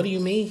was like, what do you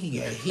mean he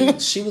gay?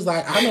 She was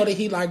like, I know that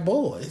he like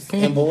boys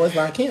and boys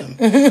like him.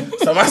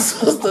 So my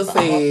sister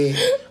said,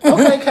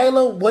 okay,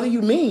 Kayla, what do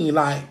you mean?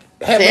 Like,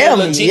 having Tell a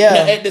me, legit, yeah.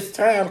 now, at this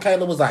time,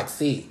 Kayla was like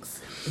 6.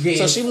 Yeah.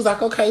 So she was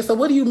like, okay, so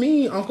what do you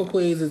mean Uncle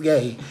Quiz is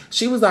gay?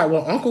 She was like,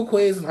 well, Uncle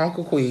Quiz is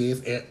Uncle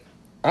Quiz, and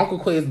Uncle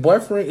Quiz's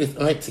boyfriend is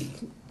Auntie.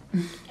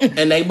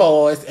 And they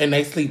boys, and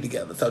they sleep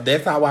together. So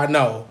that's how I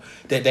know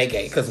that they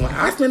gay. Because when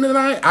I spend the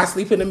night, I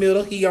sleep in the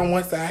middle. He on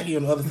one side, he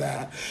on the other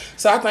side.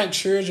 So I think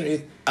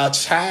children, a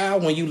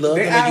child, when you love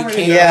They them and you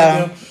already- care Yeah.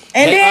 about them,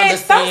 And they then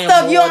some understand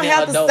stuff you more don't than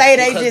have to adults say,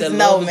 they because just their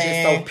know, love is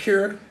man. just so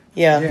pure.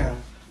 Yeah. Yeah.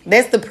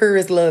 That's the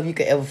purest love you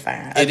could ever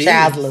find. A It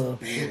child's is.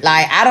 love.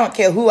 Like I don't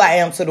care who I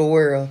am to the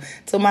world.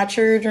 To my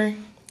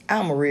children,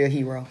 I'm a real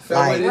hero. So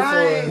Like when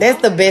this was,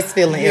 that's the best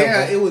feeling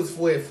yeah, ever. it was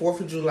what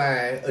 4th of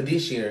July of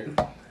this year.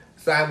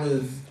 So I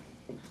was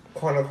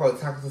quote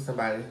unquote talking to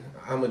somebody.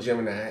 I'm a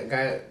Gemini.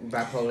 Got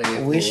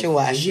bipolar.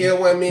 Wishy-washy. Yeah,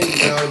 1 minute,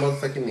 no,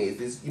 motherfucking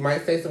is. You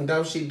might say some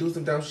dumb shit, do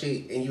some dumb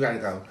shit, and you gotta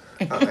go.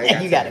 I ain't got You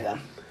time. gotta go.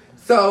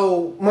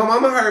 So my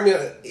mama heard me.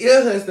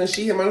 Ill husband.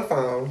 She hit me on the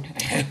phone,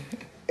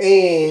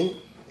 and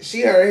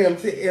she heard him.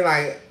 And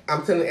like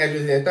I'm telling the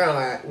address and thing.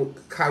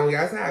 Like, call me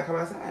outside. Come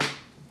outside.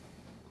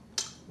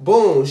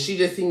 Boom. She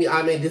just see me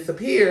out there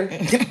disappear.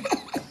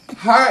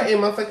 Her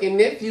and my fucking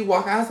nephew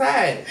walk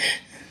outside.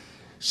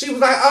 She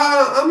was like,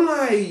 I'm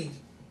like,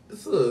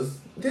 sis,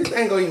 this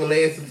ain't gonna even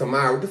last till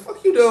tomorrow. What the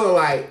fuck you doing?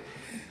 Like,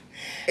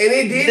 and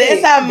it did.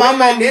 That's how my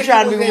mom be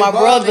trying to be with my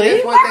brother. I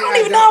don't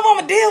even know if I'm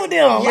gonna deal with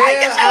them. Yeah, Like,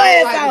 get your I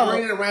ass like to out.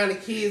 bring it around the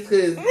kids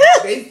because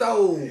they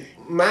so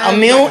mind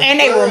Immune, and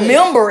they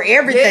remember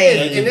everything.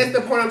 Yes, and that's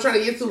the point I'm trying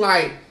to get to.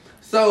 Like,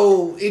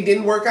 so it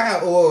didn't work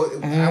out, or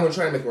I was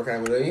trying to make it work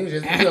out with her. It was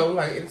just, you know,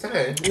 like at the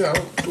time, you know,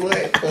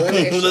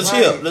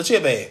 Little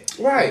chip bag.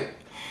 right.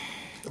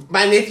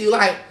 My nephew,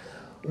 like,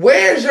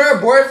 where's your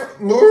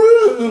boyfriend?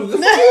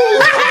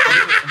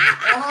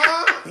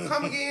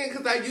 Come again,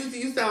 because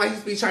you sound like you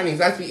speak Chinese.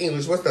 I speak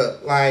English. What's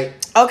up? Like,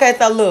 Okay,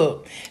 so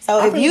look. So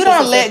if think you it's don't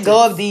just let go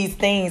acceptance. of these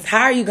things,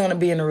 how are you gonna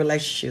be in a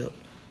relationship?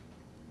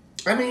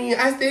 I mean,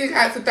 I still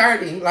got to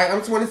 30. Like,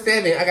 I'm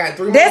 27. I got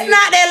 3 more That's years.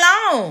 not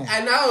that long. I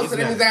know, so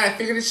that not. means I gotta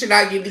figure this shit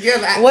out, get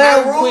together.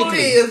 Well, my rule quickly.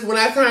 is when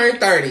I turn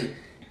 30,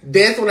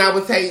 that's when I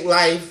would take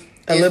life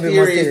A as little bit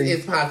more serious serious.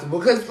 as possible.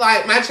 Because,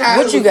 like, my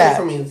childhood What you was got?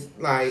 for me,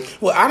 like,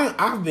 Well,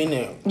 I've been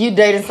there. You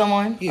dating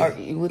someone? Yeah. Or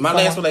you with My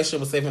someone? last relationship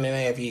was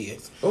 7.5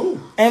 years.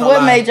 ooh. And So, what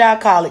like- made y'all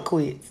call it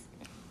quits?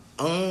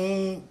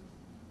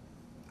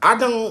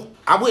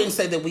 I wouldn't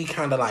say that we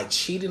kind of like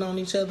cheated on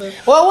each other.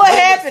 Well, what But it was-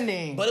 happened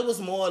then? But it was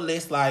more or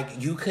less like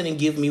you couldn't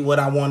give me what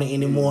I wanted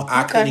anymore.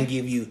 I Okay. couldn't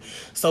give you.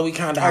 So we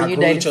kind of Are you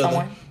outgrew dating each other.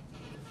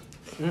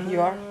 someone?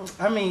 You are?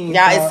 I mean,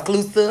 Y'all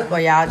exclusive or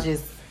y'all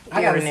just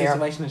I got a here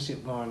and there?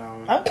 situationship going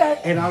on. Okay.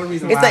 And all the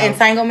reason It's why an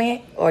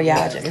entanglement or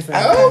y'all just It's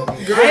Oh, I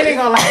ain't girl. even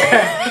gonna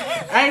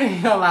lie. I ain't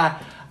even gonna lie.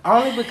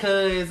 Only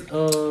because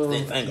of the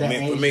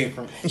Entanglement age for me.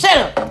 difference.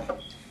 Shut up.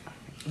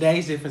 The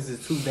age difference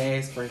is too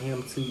vast for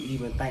him to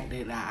even think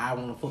that I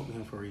want to fuck with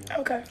him for real.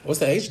 Okay. What's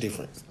the age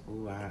difference?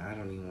 Ooh, I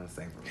don't even want to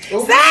say for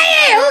real. Ooh. Say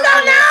it. Who gonna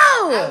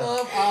I know?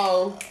 love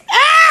all.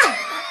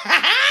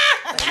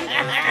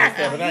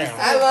 Settle down.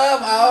 I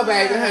love all,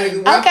 baby, honey.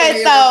 One Okay, for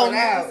in, so- one for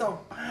out. So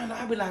fine,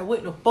 I'd be like,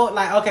 what the fuck?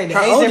 Like, okay, the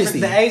How age old difference. is he?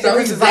 The age So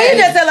difference he's is Can like. you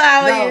just tell us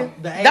how old No, you?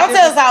 the age Don't tell us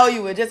difference- how old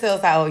you were. Just tell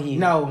us how old you.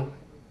 No,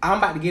 I'm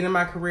about to get in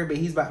my career, but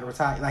he's about to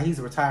retire. Like, he's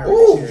retiring.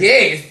 Ooh, this year.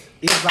 yes.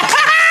 It's like,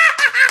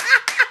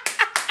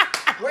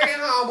 Where your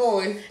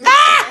homeboys?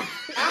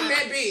 I I'm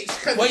that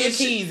bitch. Where your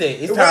keys at?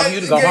 It's time for you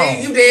to go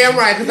home. You damn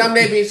right, because I'm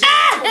that bitch.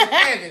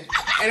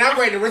 And I'm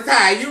ready to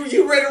retire.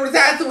 You ready to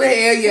retire too?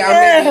 Hell yeah, I'm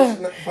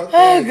that bitch.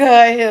 Oh,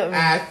 God, help me.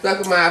 I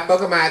fuck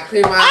my,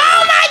 clean my.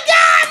 Oh, my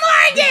God,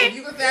 Morgan.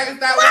 You can say I can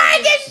stop.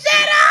 Morgan,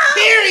 shut up.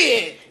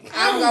 Period.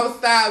 I'm gonna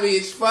stop,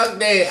 bitch. Fuck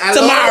that.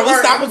 Tomorrow, we I'm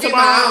stopping getting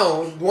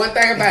tomorrow. my own. One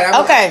thing about it.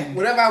 Okay.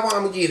 Whatever I want,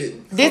 I'm gonna get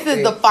it. This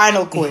is the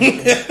final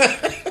question.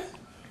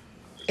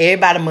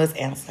 Everybody must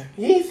answer.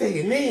 He ain't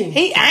saying name.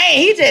 He ain't.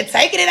 He just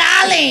taking it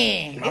all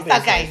in. My It's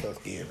best okay. friend's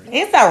so scary.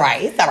 It's all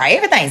right. It's all right.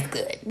 Everything's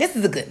good. This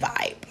is a good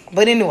vibe.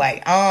 But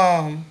anyway,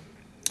 how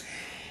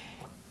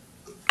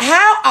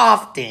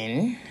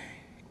often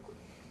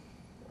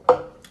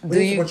do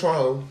you?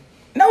 Patron.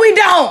 No, we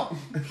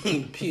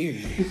don't.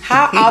 Period.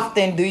 How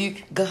often do you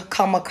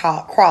come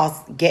across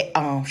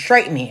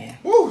straight men?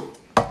 Woo.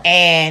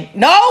 And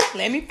no,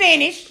 let me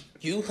finish.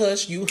 You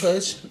hush, you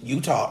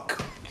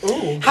talk.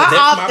 Ooh. How That's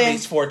my often?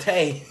 bitch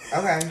forte.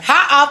 Okay.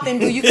 How often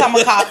do you come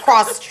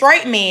across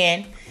straight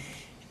men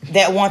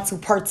that want to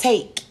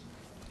partake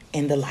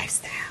in the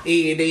lifestyle?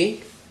 Every day.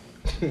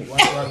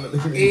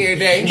 Every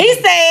day. He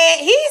said.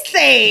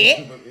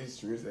 It's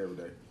true. It's every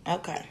day.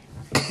 Okay.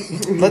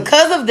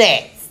 Because of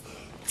that.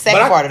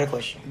 Second part of the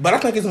question. But I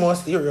think it's more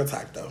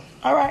stereotype though.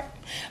 All right.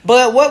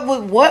 But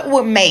what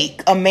would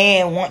make a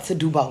man want to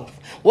do both?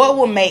 What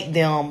would make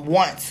them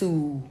want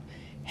to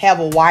have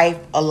a wife,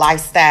 a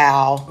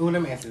lifestyle, Ooh,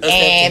 let me answer this.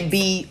 and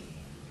be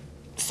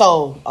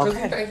so Cause you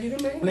okay? think you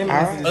the man? Let me All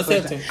answer this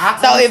Accepting.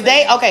 question. So if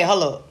they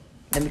hold up.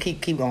 Let me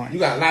keep going. You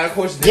got a lot of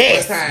questions.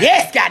 Yes, at one time.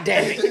 yes,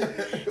 goddamn it. So What's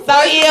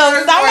the if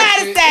first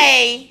somebody question?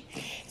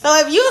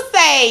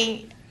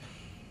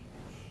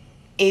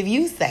 if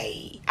you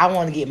say, I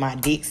want to get my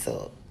dick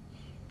sucked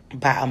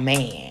by a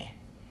man,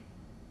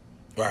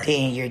 Right.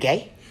 then you're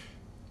gay,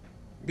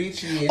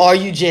 Bitch, yeah. or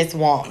you just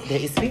want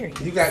the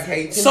experience. You got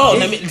K. So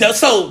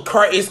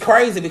it's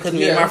crazy because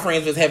me and Yeah. my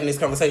friends was having this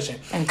conversation.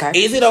 Okay.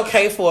 Is it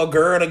okay for a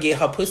girl to get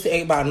her pussy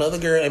ate by another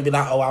girl and be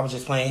like, "Oh, I was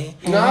just playing"?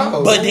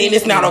 No. But then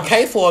it's not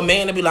okay for a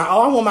man to be like,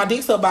 "Oh, I want my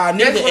dick sucked by a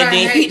That's nigga," what and I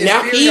then hate, the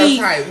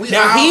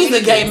stereotype. he's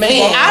a gay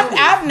man.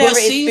 I've never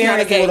But she's not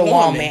a experienced gay with a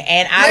woman, woman.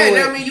 and Yeah, I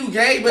would. I mean you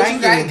gay, but Thank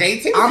you got you. gay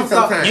tendencies I'm so-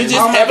 sometimes. You just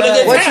Oh my having a God.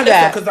 good What time. you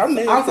got? Because I'm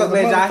married I'm so to the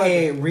glad y'all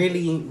motherfucker. had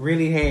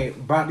really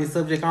had brought this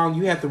subject on.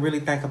 You have to really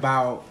think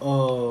about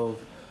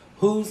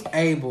who's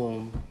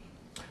able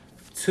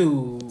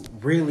to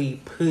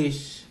really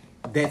push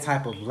that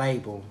type of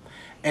label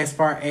as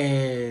far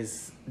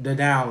as the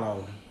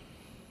download.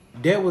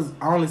 That was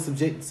only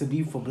subjected to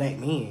be for black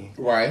men.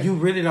 Right. You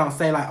really don't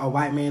say like a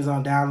white man's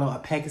on download, a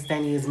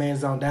Pakistani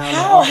man's on download.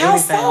 How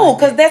anything so? like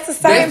Because that's the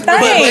same But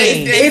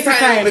thing. It's the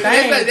same thing.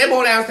 That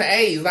boils down to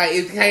age. Like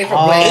it came from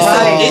Oh.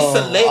 black. It's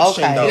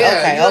selection, okay, though. Yeah,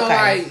 okay, you know, okay.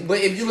 like, but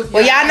if you look,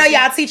 Well, y'all know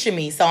y'all teaching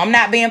me, so I'm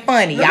not being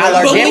funny. Y'all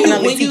are But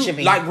definitely teaching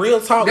me. like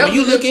real talk, That when you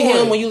was a look good at him,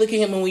 point. when you look at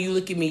him, and when you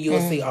look at me, you'll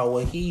see, oh,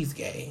 well, he's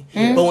gay.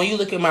 But when you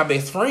look at my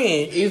best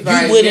friend, He's you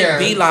like, wouldn't yeah.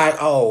 be like,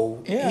 oh,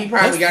 He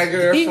probably got a he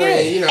girlfriend.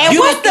 gay. You know, and You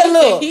what's would the think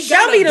look? he Show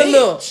got me a the dick.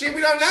 look. shit,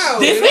 we don't know.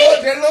 This You know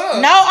what they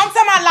look. No, I'm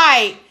talking about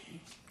like.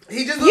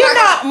 He just You look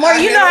know, like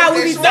Morgan, you know how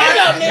we be Stand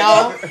up, saying.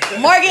 nigga. No,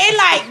 Morgan, it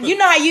like, you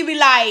know how you be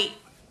like,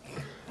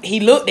 he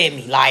looked at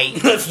me like, he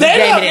gave me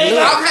Stand up, that nigga.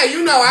 look. Okay,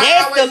 you know, I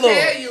That's always the look.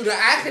 tell you the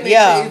eye connection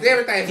Yeah. is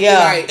everything. Yeah.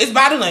 Like, It's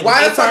body language.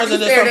 why the It fuck turns you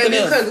into staring at something me?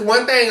 else. Because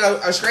one thing,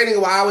 a straight nigga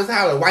will always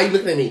holler, why you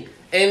looking at me?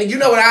 And you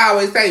know what I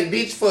always say,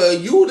 bitch, for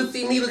you to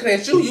see me looking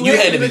at you, You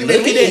had to be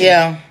looking at me.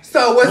 Yeah.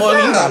 So what's Boy, you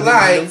up? got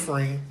my new Like,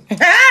 friend.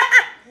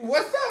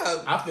 what's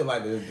up? I feel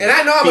like this. And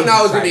I know I'm a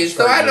nosy bitch,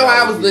 so I know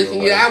I was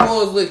looking. Yeah, I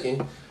was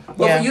looking.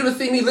 But Yeah. for you to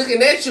see me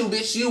looking at you,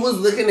 bitch, you was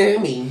looking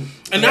at me.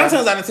 And 9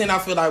 times out of 10, I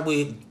feel like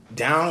with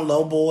down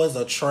low boys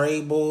or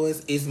trade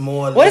boys, it's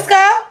more What is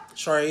called?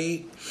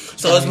 trade.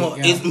 So it's more,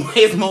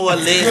 it's more or You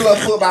a less. little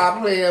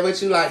football player,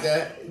 but you like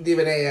to div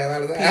it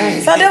out. So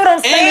that's what I'm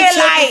And saying. the check is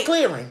Like,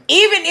 clearing.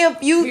 even if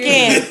you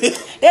can,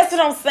 that's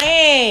what I'm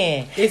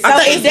saying. It's- So I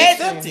think is it's that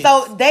acceptance.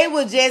 so they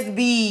would just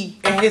be.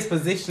 in his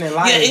position in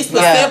life. Yeah, it's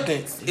like,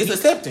 acceptance. It's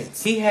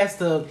acceptance. He has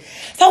to.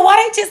 So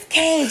why they just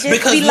can't just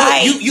Because be look,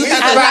 like, you have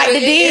It's I to- like the it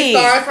dig.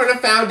 starts from the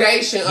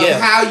foundation of Yeah.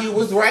 how you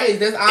was raised.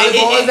 That's all it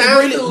It- boils it down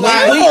really-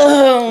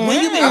 to.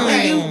 when-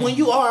 Like, when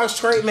you are a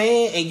straight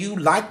man and you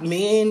like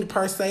men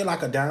per se,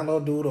 like a down low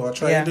dude or a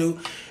trade Yeah. dude,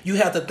 you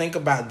have to think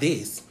about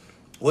this.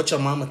 What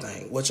your mama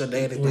think? What your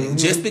daddy think?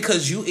 Just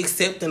because you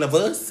accepting of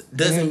us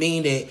doesn't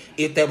mean that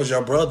if that was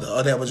your brother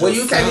or that was your Well,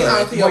 you son, take it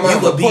home to your you mama.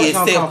 would be Where the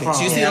point come accepted.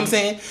 from? You see Yeah. what I'm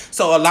saying?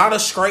 So a lot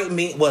of straight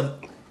men, well,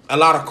 a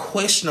lot of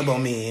questionable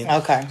men,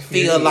 Okay.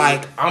 feel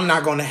like I'm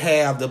not gonna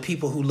have the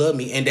people who love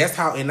me, and that's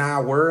how in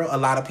our world a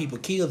lot of people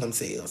kill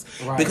themselves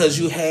Right. because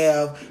you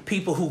have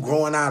people who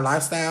grow in our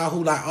lifestyle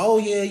who like, oh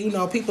yeah, you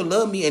know, people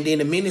love me, and then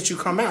the minute you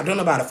come out, don't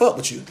nobody fuck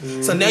with you.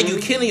 So now you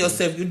killing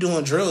yourself, you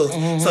doing drugs.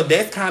 So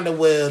that's kind of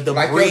where the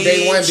like bridge. your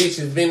day one bitch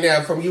has been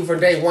there from you from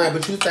day one,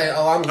 but you say,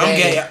 "Oh, I'm gay." I'm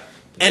gay,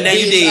 and then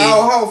you Bitch, did.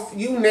 Oh,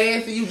 you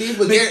nasty, you did,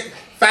 but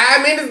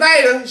 5 minutes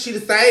later, she the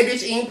same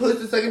bitch eating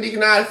pussy, sucking dick,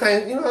 and all the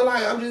same. You know,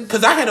 like, I'm just...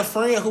 Because I had a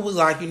friend who was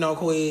like,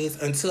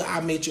 Quiz, until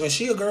I met you, and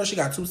she a girl, she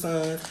got 2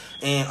 sons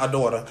and a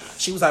daughter.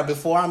 She was like,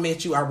 before I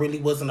met you, I really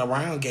wasn't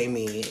around gay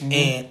men. Mm-hmm.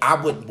 And I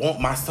would want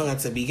my son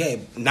to be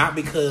gay. Not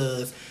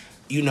because,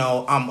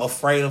 I'm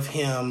afraid of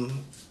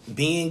him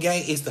being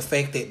gay, it's the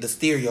fact that the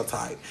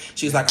stereotype.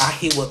 She's like, I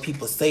hear what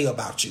people say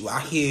about you.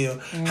 I hear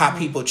how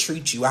people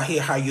treat you. I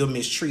hear how you're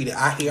mistreated.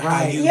 I hear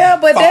how you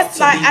but that's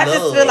like, I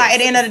just feel like at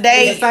the end of the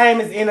day, it's the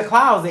same as in the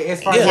closet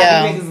as far as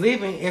how niggas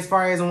living, as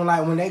far as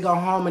when they go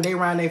home and they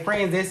around their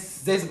friends,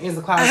 this is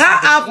the closet.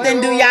 How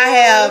often do y'all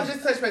have...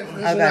 Just touch back,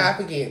 because I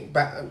forget,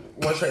 but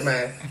one straight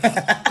mind.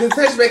 Just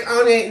touch back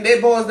on it,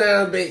 that boils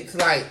down back to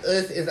like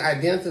us as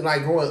identity,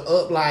 like growing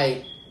up,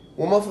 like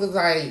when motherfuckers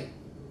like,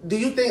 do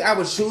you think I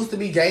would choose to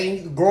be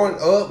gay growing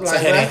up?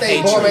 Like, when I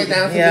say boil back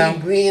down to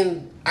me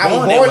being... I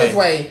was born this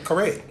way.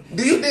 Correct.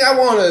 Do you think I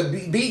want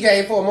to be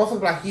gay for a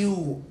motherfucker like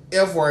you,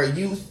 F-word,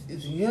 you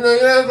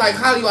know, like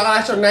call you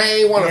out your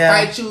name, want to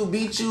fight you,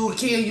 beat you,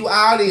 kill you,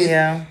 all this.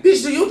 Yeah.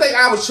 Bitch, do you think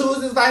I would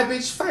choose this life,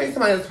 bitch? Find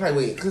somebody else to play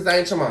with, because I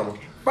ain't your mama.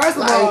 First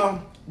of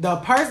all, the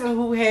person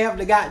who have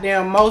the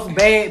goddamn most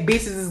bad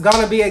bitches is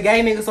gonna be a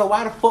gay nigga, so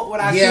why the fuck would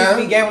I choose to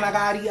be gay when I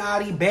got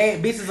all these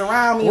bad bitches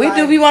around me? We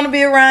want to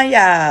be around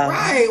y'all.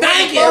 Right.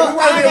 Thank you. We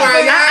want to be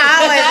around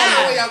y'all.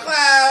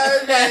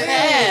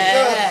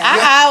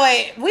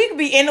 We could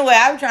be anywhere.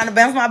 I was trying to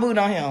bounce my boot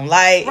on him.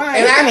 Like, right.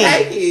 And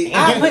I take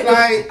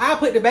it. I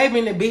put the baby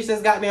in the bitch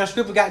that's goddamn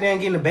stripper goddamn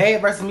getting the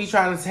bad versus me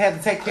trying to have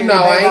to take care of the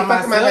baby. No, I ain't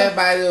fucking my bad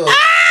body up.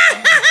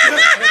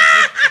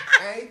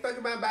 I ain't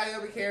fucking my body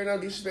up and carrying no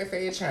disrespect for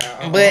your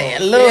child.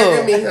 But look. Stare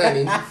at me,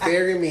 honey.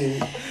 Stare at me.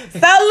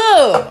 So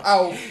look.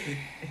 Oh.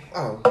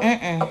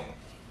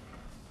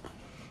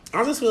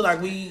 I just feel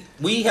like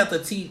we have to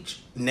teach.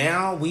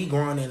 Now we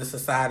growing in a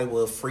society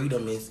where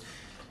freedom is,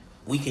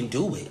 we can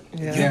do it.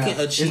 Yeah. You can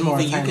achieve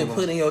it. You can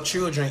put in your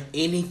children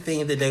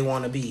anything that they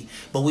want to be.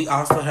 But we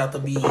also have to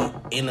be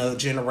in a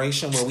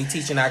generation where we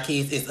teaching our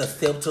kids it's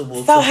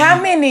acceptable so to how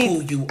be many,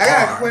 who you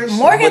are.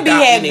 Morgan be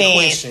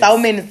having so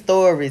many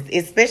stories,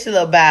 especially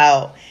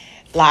about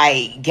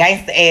like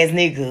gangster ass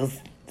niggas,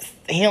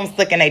 him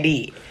sucking their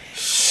dick.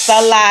 So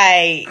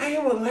like, I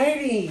am a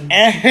lady.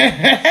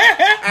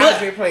 I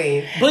was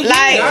playing, but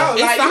like, no,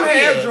 like you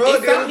have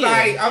drug dealers.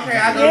 Like, okay,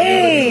 I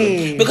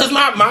know. Because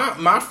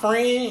my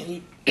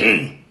friend,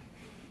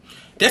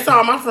 that's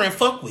all my friend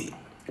fuck with.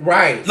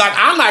 Right. Like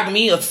I like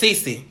me a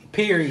sissy.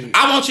 Period.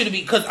 I want you to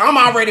be, because I'm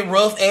already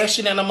rough,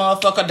 ashy than a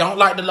motherfucker. Don't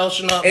like the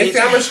lotion up. And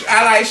I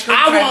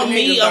want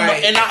me,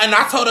 and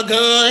I told a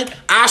gun,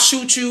 I'll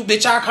shoot you,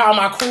 bitch. I call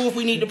my crew if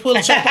we need to pull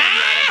a check.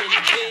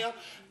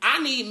 I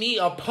need me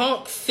a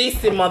punk,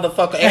 sissy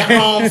motherfucker at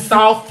home,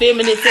 soft,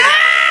 feminine.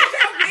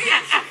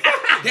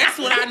 That's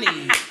what I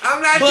need.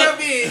 I'm not your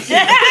bitch.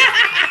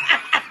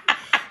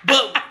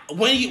 But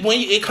when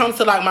it comes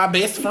to like my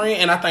best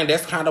friend, and I think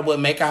that's kind of what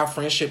make our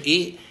friendship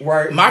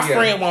right. My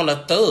friend want a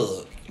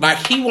thug.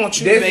 Like he wants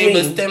you to be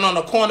able to stand on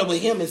the corner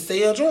with him and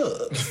sell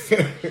drugs.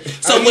 I'm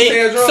just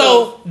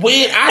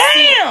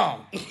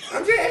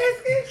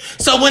asking.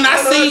 So when I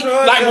see,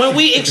 like when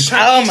we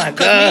exchange, oh my god,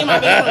 me and my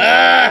best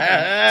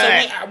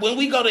friend, so when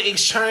we go to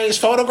exchange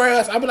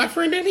photographs, I be like,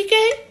 friend, did he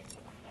gay?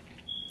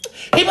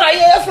 He be like,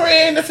 yeah,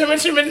 friend,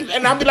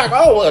 and I be like,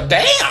 oh well,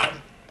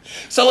 damn.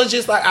 So it's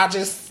just like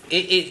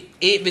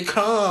it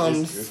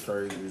becomes. It's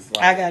crazy. It's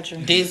like, I got you.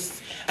 This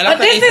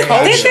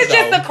is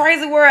just a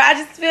crazy word. I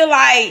just feel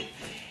like.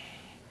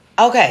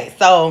 Okay,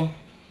 so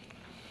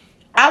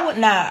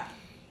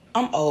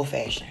I'm old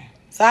fashioned.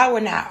 So I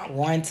would not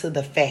run to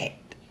the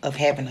fact of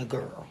having a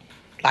girl.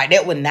 Like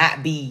that would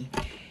not be,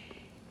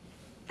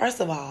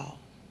 first of all,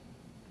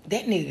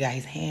 that nigga got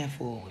his hand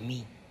full with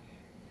me.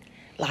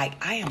 Like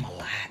I am a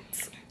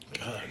lot.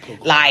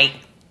 Like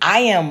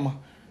I am.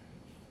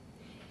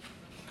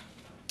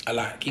 I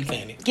like, keep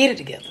saying it. Get it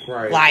together.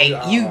 Right.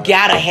 Like you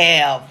gotta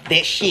have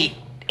that shit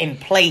in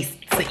place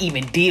to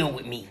even deal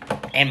with me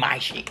and my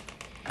shit.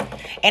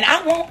 And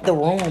I want the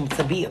room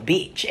to be a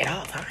bitch at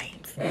all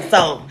times.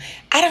 So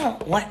I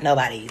don't want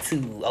nobody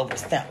to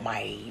overstep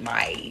my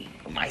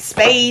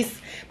space,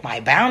 my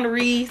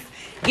boundaries.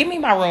 Give me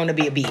my room to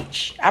be a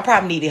bitch. I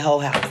probably need the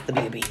whole house to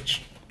be a bitch.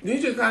 You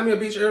just called me a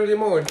bitch early in the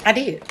morning. I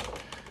did.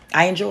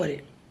 I enjoyed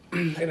it.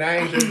 And I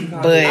enjoyed it.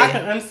 But I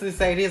can honestly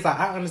say this. Like,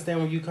 I understand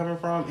where you coming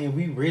from, and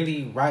we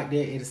really right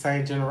there in the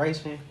same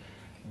generation.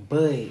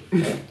 But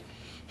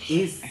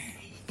it's...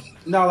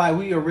 No, like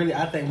we are really,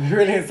 I think we're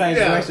really in the same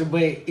direction,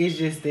 but it's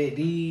just that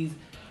the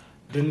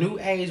new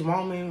age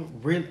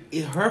woman really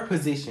is her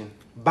position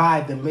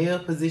by the male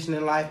position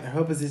in life, and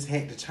her position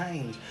had to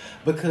change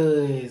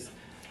because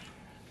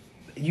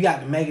you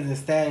got the Megan Thee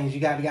Stallions, you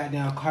got the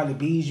goddamn Cardi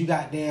B's, you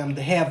got them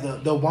to have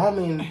the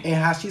woman and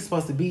how she's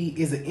supposed to be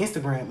is an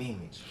Instagram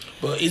image.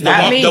 But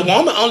the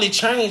woman only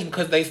changed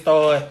because they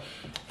start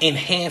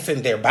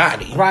enhancing their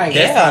body. Right.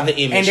 That's Yeah. how the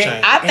image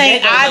changed. I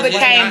think I was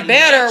became not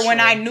better natural. when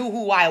I knew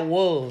who I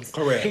was.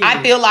 Correct.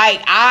 I feel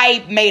like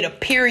I made a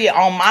period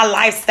on my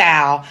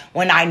lifestyle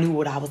when I knew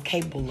what I was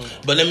capable of.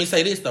 But let me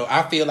say this though,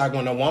 I feel like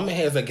when a woman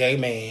has a gay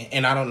man,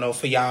 and I don't know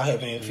for y'all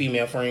having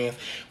female friends,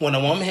 when a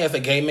woman has a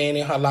gay man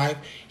in her life,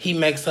 he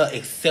makes her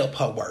accept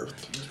her worth.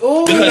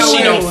 Ooh, Because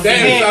she don't that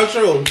see is it. so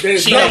true. That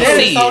is She so don't true.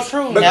 see is so it.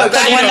 true. Because Yeah, 'cause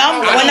I when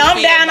don't- I'm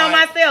feel down on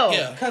like- myself,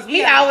 yeah. 'Cause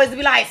he always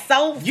be like,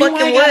 "So You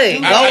fucking ain't what? gotta Go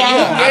do-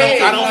 on."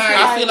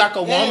 I feel like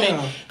a woman,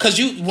 because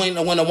when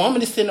a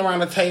woman is sitting around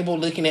the table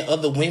looking at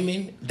other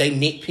women, they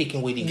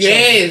nitpicking with each other.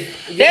 Yes.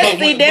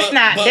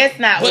 That's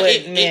not what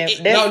men.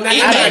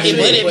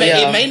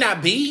 It may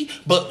not be,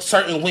 but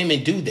certain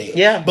women do that.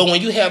 Yeah. But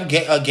when you have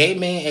a gay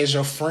man as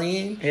your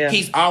friend, Yeah.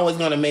 he's always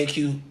gonna make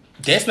you.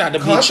 That's not the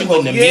bitch you Comfortable,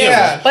 in the yeah.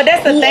 mirror. But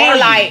that's the Who thing, are you?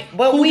 like,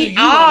 but Who do we you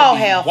wanna all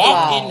be? have Walk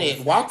flaws. in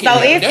it. Walk in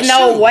So it. it's That's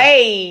no true.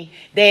 way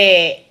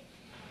that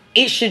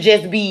it should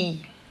just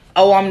be,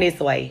 oh, I'm this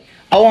way.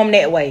 Oh, I'm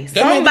that way.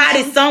 That may be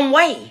Somebody, true. some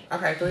way.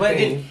 Okay, three But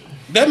things.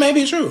 That may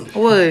be true.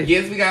 What?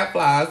 Yes, we got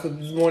flies. So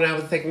this morning I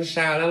was taking a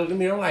shower. And I looked at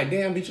me. I'm like,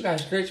 damn, bitch, you got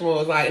stretch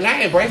marks. Like, and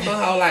I embraced my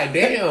whole like,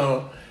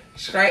 damn,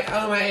 straight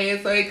on my ass.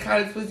 So it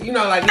caught his pussy, you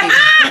know, like this.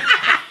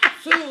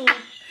 Two,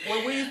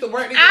 when we used to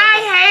work together.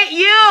 I hate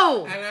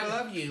you. And I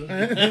love you.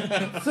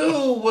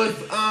 Two was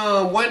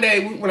one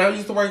day when I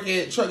used to work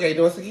at Truckgate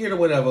doing security or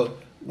whatever.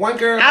 One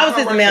girl, I was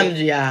his coworker-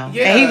 manager, y'all.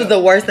 Yeah. And he was the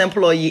worst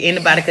employee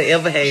anybody could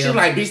ever She was have.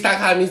 like, bitch, stop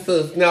calling me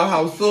sus. No,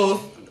 how sus.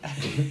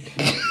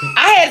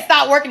 I had to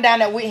stop working down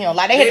there with him.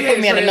 Like, they had to put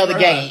me in another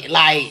gate.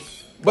 Like,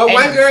 But And-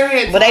 one girl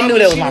had but they told knew me,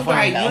 that was she my was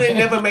friend, like, though. you didn't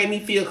never make me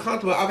feel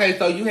comfortable. Okay,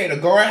 so you had a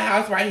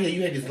guardhouse right here.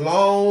 You had this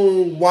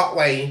long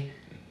walkway.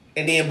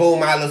 And then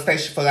boom, my little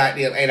station for like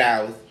them 8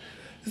 hours.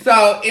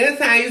 So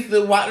anytime I used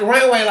to walk the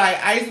runway,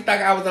 like I used to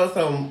think I was on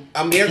some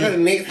America's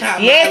Next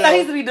Top yes, I Model,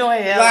 used to be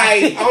doing it.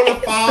 like on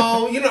the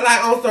phone, you know,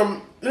 like on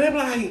some. They be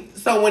like,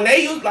 so when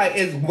they use like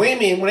as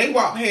women, when they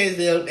walk past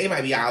them, they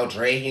might be all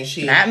dragging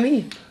shit. Not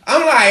me.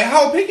 I'm like,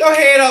 ho, pick your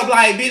head up,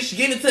 like, bitch,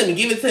 give it to me,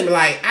 give it to me.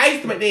 Like, I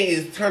used to make that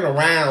is turn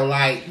around,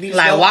 like, bitch,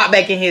 Like, don't- walk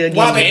back in here again.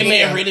 Walk back That in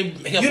man here. really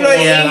helped You know what I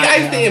mean? Yeah, I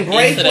used to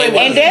embrace Into that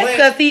women. And that's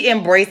because he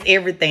embraced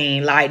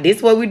everything. Like, this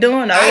what we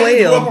doing? Oh, I just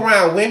grew up well.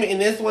 around women, and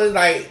this was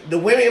like the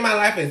women in my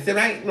life. And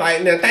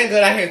like, now thank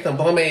God I had some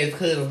bum ass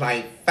cousins,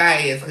 like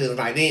fire ass cousins,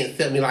 like they didn't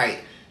accept me,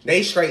 like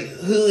they straight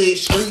hood,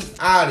 street,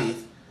 all this.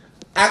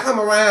 I come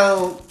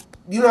around,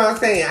 you know what I'm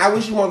saying? I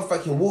wish you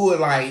motherfucking would,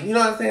 like, you know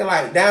what I'm saying?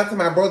 Like down to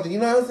my brother, you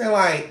know what I'm saying?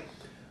 Like,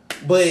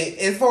 but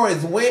as far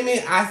as women,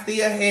 I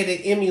still had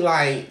it in me,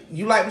 like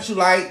you like what you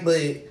like,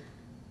 but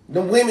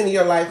the women in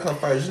your life come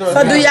first. You know what So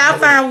I'm do saying? y'all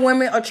find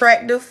women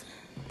attractive?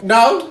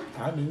 No.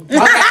 I do. Okay,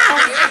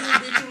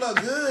 bitch, you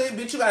look good.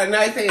 Bitch, you got a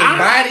nice ass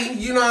body.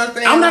 You know what I'm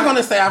saying? I'm not Like,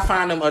 gonna say I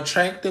find them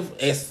attractive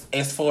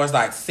as far as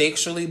like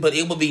sexually, but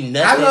it would be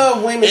nothing. I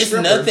love women It's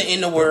strippers. nothing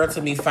in the world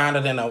to me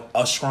finer than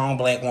a strong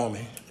black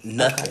woman.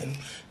 Nothing.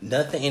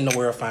 Nothing in the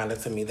world finer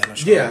to me than a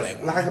strong Yeah, black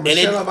woman. like a And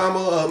Michelle it-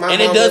 Obama. My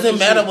And it mama, doesn't she-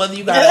 matter whether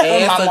you got an My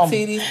ass or mama.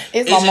 titties. It's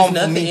It's my just mama for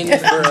nothing me. in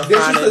this world That she's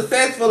finer.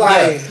 successful, like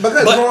Right.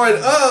 because But-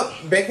 growing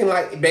up back in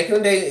the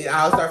day,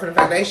 I'll start from the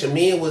foundation.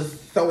 Men was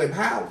so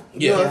empowered.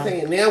 You know what I'm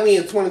saying? Now we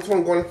in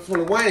 2020 going to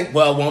 21.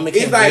 Well, a woman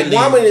can It's like really,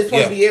 woman is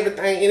supposed yeah. to be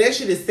everything, and that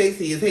shit is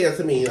sexy as hell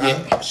to me.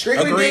 Yeah.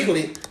 Strictly Agreed.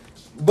 ridiculous.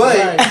 But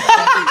Right. when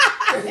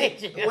I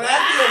see a woman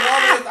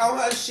that's on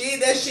her shit,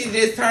 that shit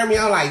just turn me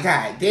on. Like,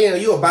 God damn,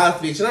 you a boss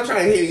bitch, and I'm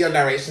trying to hear your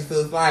direction. So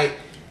it's like,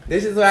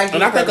 this is what I get.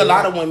 And I think a from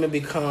lot you. of women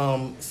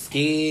become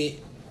scared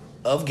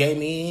of gay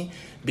men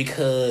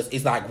because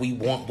it's like we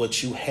want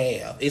what you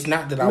have. It's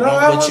not that I No, want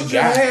I what want you you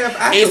got. to have.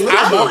 It's Absolutely.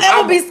 I don't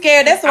ever be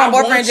scared. That's what I my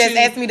want boyfriend just you-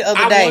 asked me the other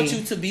I day. want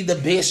you to be the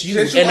best you.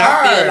 Yes, you and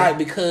I feel are. like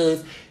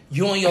because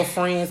you and your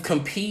friends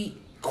compete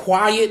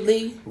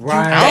quietly,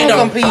 Right. I don't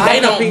compete. They I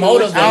don't compete.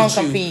 motivate I don't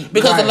you compete.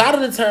 because Right. a lot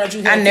of the times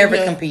you. I have never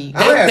female- compete.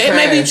 I don't have That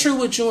may be time. true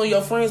with you and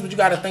your friends, but you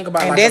got to think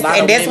about And like that's a lot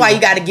and of that's women, why you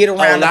got to get a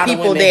around the lot of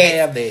people women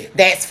have that.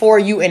 that's for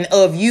you and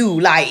of you.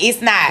 Like,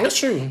 it's not. That's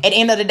true. At the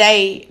end of the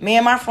day, me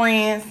and my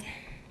friends,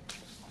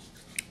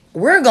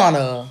 we're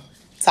gonna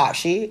talk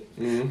shit.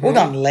 We're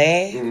gonna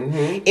laugh.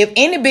 If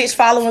any bitch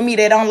following me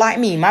that don't like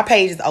me, my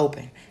page is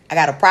open. I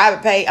got a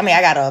private page. I mean,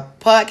 I got a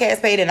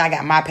podcast page and I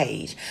got my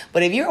page.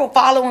 But if you're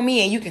following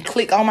me and you can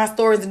click on my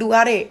stories and do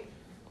all that,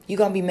 you're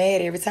gonna be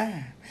mad every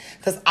time.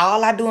 Because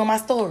all I do in my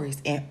stories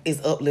is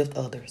uplift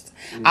others.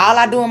 All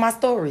I do in my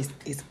stories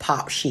is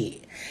pop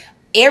shit.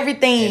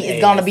 Everything is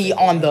gonna be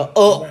on the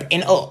up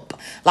and up.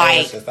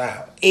 Like, Ass is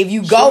out. if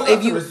you Show go, us if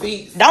the you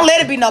receipts. don't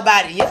let it be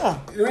nobody, yeah.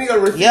 We got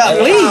receipts. Yeah,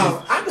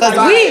 please. I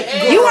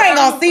Because you ain't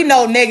gonna see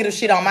no negative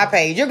shit on my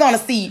page. You're gonna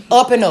see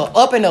up and up,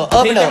 up and up,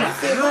 up and up.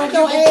 Knock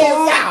your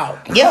ass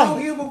out. I Yeah.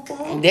 don't give a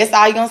fuck. That's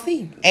all you're gonna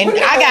see. And What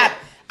you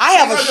I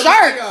have a What you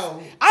shirt. got?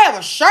 I have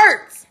a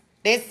shirt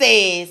that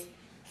says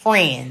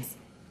friends.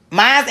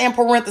 Mine's in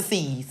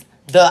parentheses.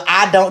 The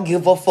I don't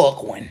give a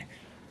fuck one.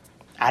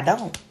 I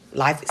don't.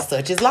 Life is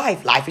such as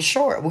life. Life is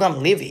short. We're gonna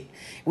live it.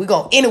 We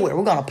go anywhere.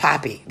 We're gonna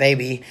pop it,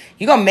 baby.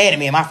 You're gonna be mad at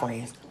me and my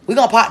friends. We're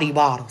gonna pop these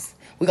bottles.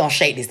 We gonna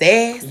shake this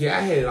ass. Yeah, I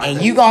had it like and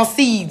that. you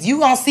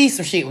gonna see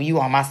some shit when you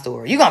on my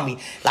story. You gonna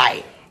be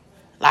like,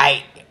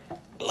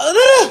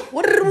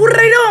 what are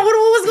they doing?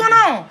 What's going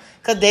on?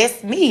 Cause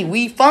that's me.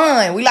 We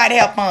fun. We like to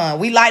have fun.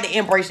 We like to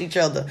embrace each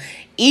other.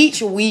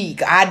 Each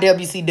week, I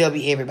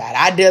WCW everybody.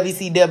 I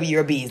WCW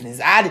your business.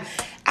 I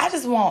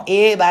just want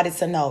everybody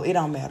to know it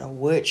don't matter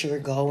what you're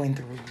going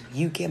through.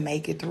 You can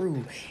make it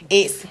through.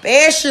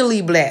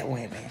 Especially black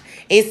women.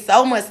 It's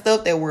so much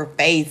stuff that we're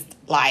faced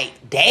like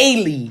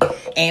daily.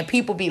 And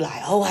people be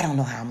like, oh, I don't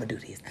know how I'm going to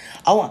do this.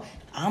 Oh,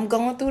 I'm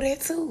going through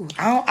that too.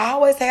 I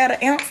always had an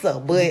answer,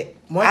 but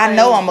I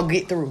know I'm going to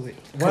get through it.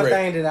 One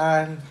thing that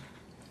I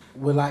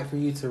would like for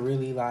you to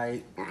really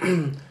like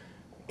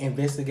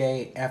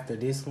investigate after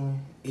this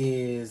one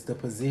is the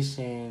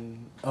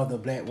position of the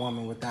black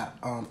woman without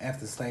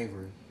after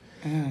slavery.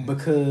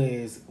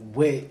 Because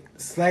what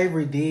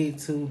slavery did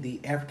to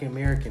the African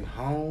American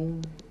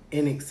home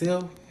in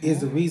itself is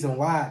the reason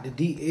why the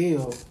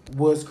DL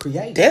was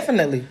created.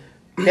 Definitely.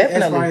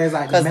 As far as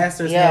like the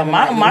masters. Yeah,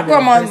 my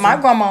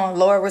grandma,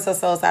 Lord rest her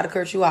soul, sorry to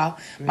cut you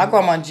off. My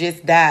grandma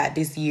just died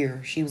this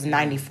year. She was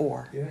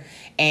 94. Yeah.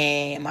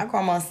 And my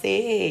grandma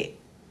said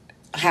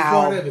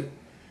Part of it.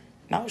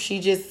 no, she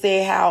just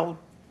said how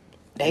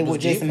they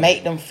would just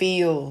make them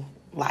feel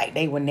like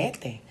they were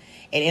nothing.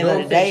 At the end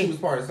of the day, she was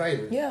part of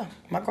slavery. yeah,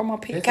 my grandma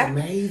picked That's out.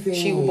 amazing.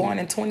 She was born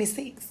in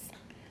 26.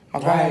 My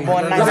Right. grandma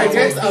born in Like,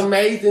 that's 1926.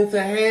 amazing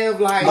to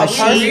have, like, But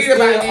I she- read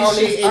about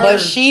this shit. But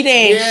she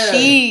didn't. Yeah.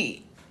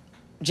 She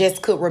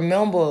just could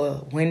remember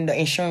when the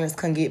insurance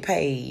couldn't get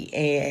paid,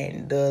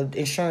 and the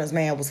insurance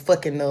man was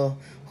fucking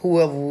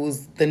whoever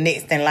was the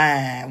next in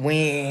line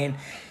when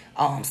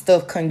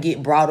stuff couldn't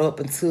get brought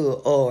up into,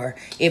 or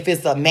if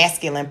it's a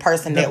masculine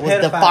person The that was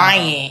pedophile.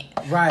 defiant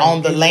Right.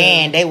 on the Exactly.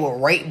 land, they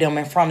would rape them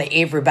in front of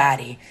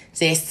everybody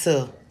just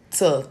to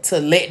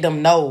let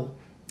them know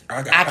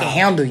I can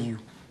handle you.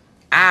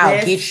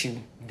 I'll get you.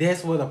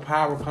 That's where the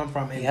power come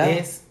from. And Yeah.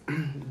 that's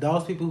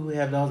those people who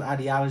have those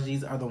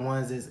ideologies are the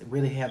ones that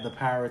really have the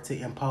power to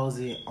impose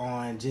it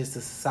on just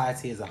the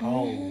society as a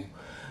whole,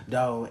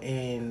 though.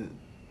 And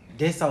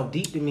that's so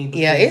deep to me.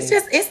 Yeah,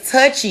 it's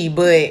touchy,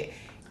 but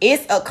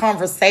it's a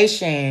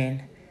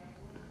conversation.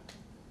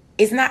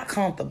 It's not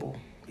comfortable.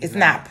 It's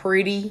not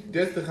pretty.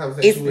 Just the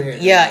conversation we had.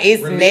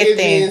 It's Religion,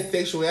 nothing.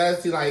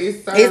 sexuality, like,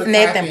 it's It's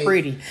nothing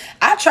pretty.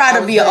 I try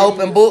to be an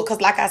open book because,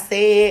 like I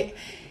said,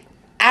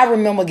 I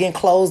remember getting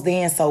closed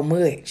in so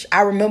much.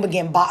 I remember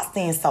getting boxed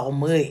in so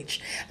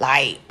much.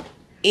 Like,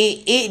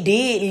 it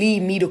did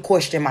lead me to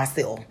question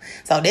myself.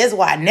 So that's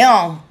why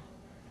now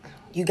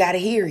you got to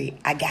hear it.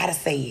 I got to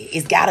say it.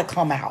 It's got to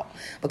come out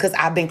because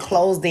I've been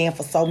closed in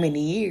for so many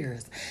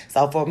years.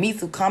 So for me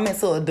to come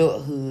into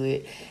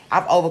adulthood,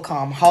 I've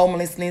overcome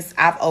homelessness.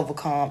 I've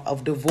overcome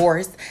of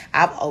divorce.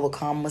 I've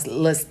overcome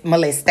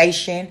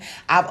molestation.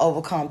 I've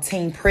overcome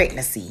teen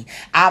pregnancy.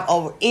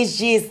 It's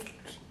just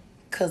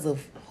because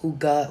of who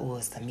God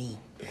was to me.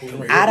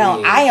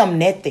 I am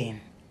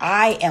nothing.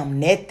 I am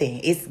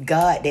nothing. It's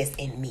God that's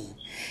in me.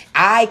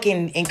 I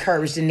can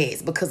encourage the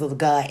next because of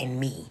God in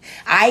me.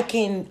 I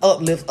can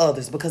uplift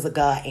others because of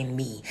God in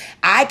me.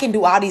 I can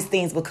do all these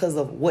things because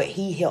of what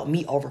He helped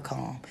me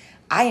overcome.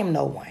 I am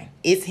no one.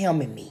 It's Him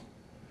and me.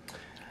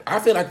 I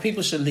feel like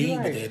people should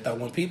lead with that, though.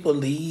 When people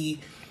lead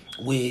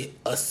with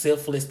a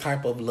selfless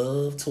type of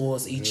love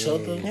towards each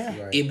other,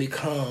 it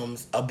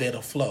becomes a better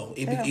flow.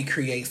 It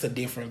creates a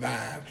different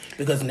vibe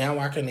because now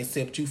I can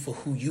accept you for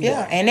who you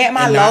are. And at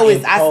my not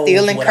lowest, I impose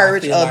still what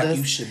encourage feel like others.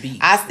 you should be.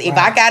 If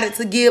I got it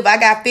to give, I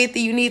got 50,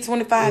 you need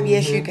 25.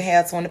 Yes, you can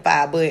have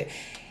 25. But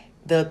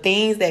the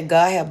things that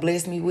God have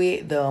blessed me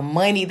with, the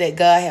money that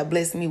God have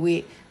blessed me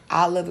with,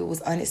 all of it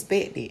was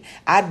unexpected.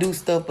 I do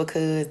stuff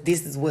because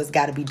this is what's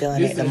got to be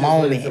done at the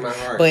moment.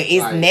 But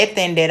it's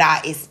nothing that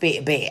I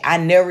expect back. I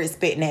never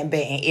expect nothing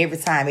back, and every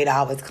time it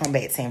always come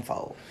back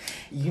tenfold.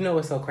 You know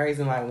what's so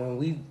crazy? Like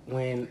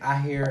when I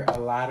hear a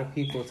lot of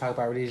people talk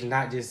about religion,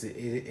 not just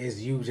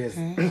as you just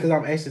because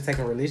I'm actually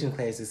taking religion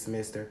class this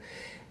semester,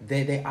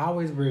 that they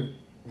always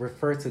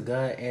refer to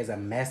God as a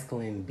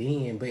masculine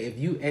being. But if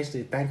you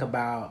actually think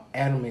about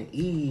Adam and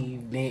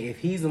Eve, then if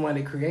He's the one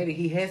that created,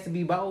 He has to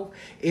be both.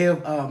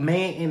 If a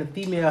man and a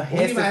female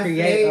has to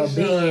create a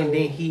being,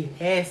 then He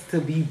has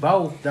to be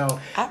both. Though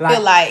I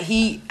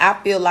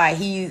feel like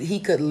he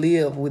could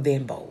live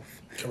within both.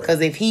 Because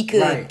if he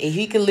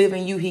could live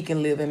in you, he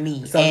can live in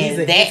me. So and he's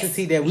an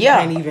entity that we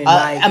can't even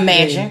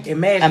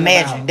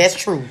imagine. That's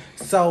true.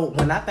 So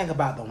when I think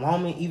about the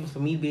woman, even for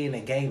me being a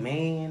gay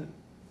man,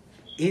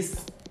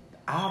 it's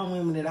all the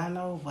women that I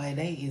know, like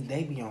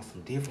they be on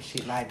some different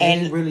shit. Like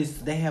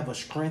they have a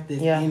strength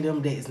that's in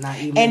them that is not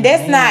even. And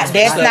that's not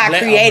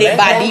created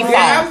by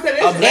default.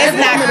 That's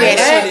not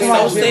created.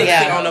 So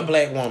sexy on a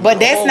black woman. But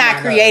that's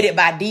not created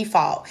by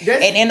default. At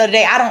the end of the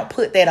day, I don't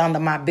put that under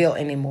my belt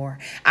anymore.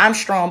 I'm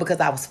strong because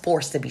I was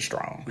forced to be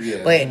strong.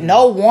 Yeah. But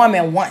no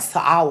woman wants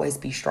to always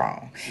be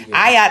strong.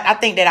 Yeah. I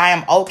think that I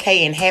am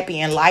okay and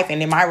happy in life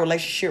and in my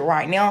relationship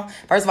right now.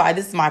 First of all,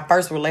 this is my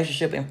first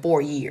relationship in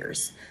 4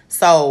 years.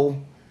 So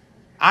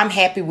I'm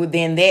happy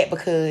within that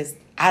because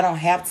I don't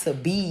have to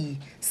be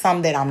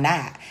something that I'm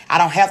not. I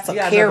don't have to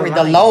Yeah, carry another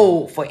the lane.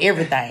 load for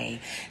everything.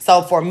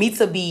 So for me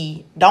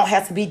to don't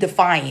have to be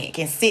defiant,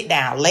 can sit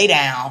down, lay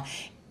down,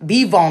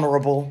 be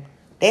vulnerable.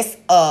 That's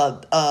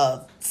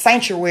a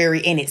sanctuary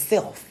in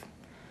itself.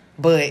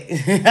 But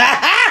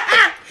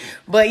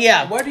but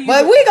yeah, What do you-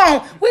 but we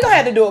gonna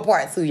have to do a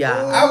part 2,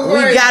 y'all. I'm We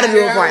ready. gotta do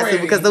a I'm part 2 ready.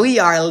 because we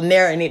are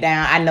narrowing it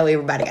down. I know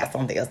everybody got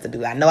something else to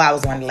do. I know I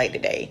was running late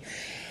today.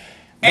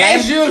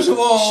 As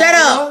usual. Shut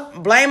up.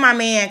 Blame my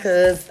man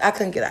because I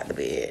couldn't get out of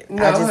bed.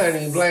 No,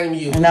 honey, blame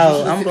you. No,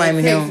 You I'm should've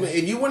blaming sent him. those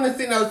text- If you want to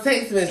send those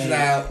text messages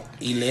out,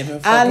 11.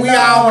 I we know.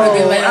 all would have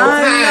been late on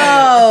time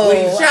I with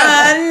each other.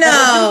 I You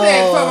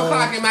said 12 know.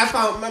 o'clock in my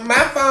phone. My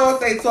phone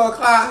say 12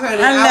 o'clock,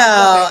 honey. I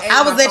know.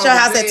 I was my at your phone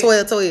house was at dead.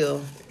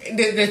 12:12.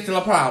 That's still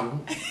a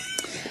problem.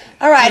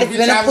 All right, it's Bitch,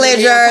 been I a was in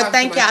here pleasure. talking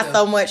Thank to y'all myself.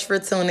 so much for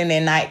tuning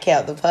in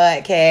Nightcap the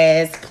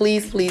podcast.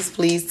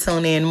 Please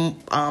tune in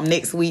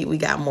next week. We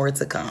got more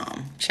to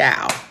come.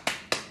 Ciao.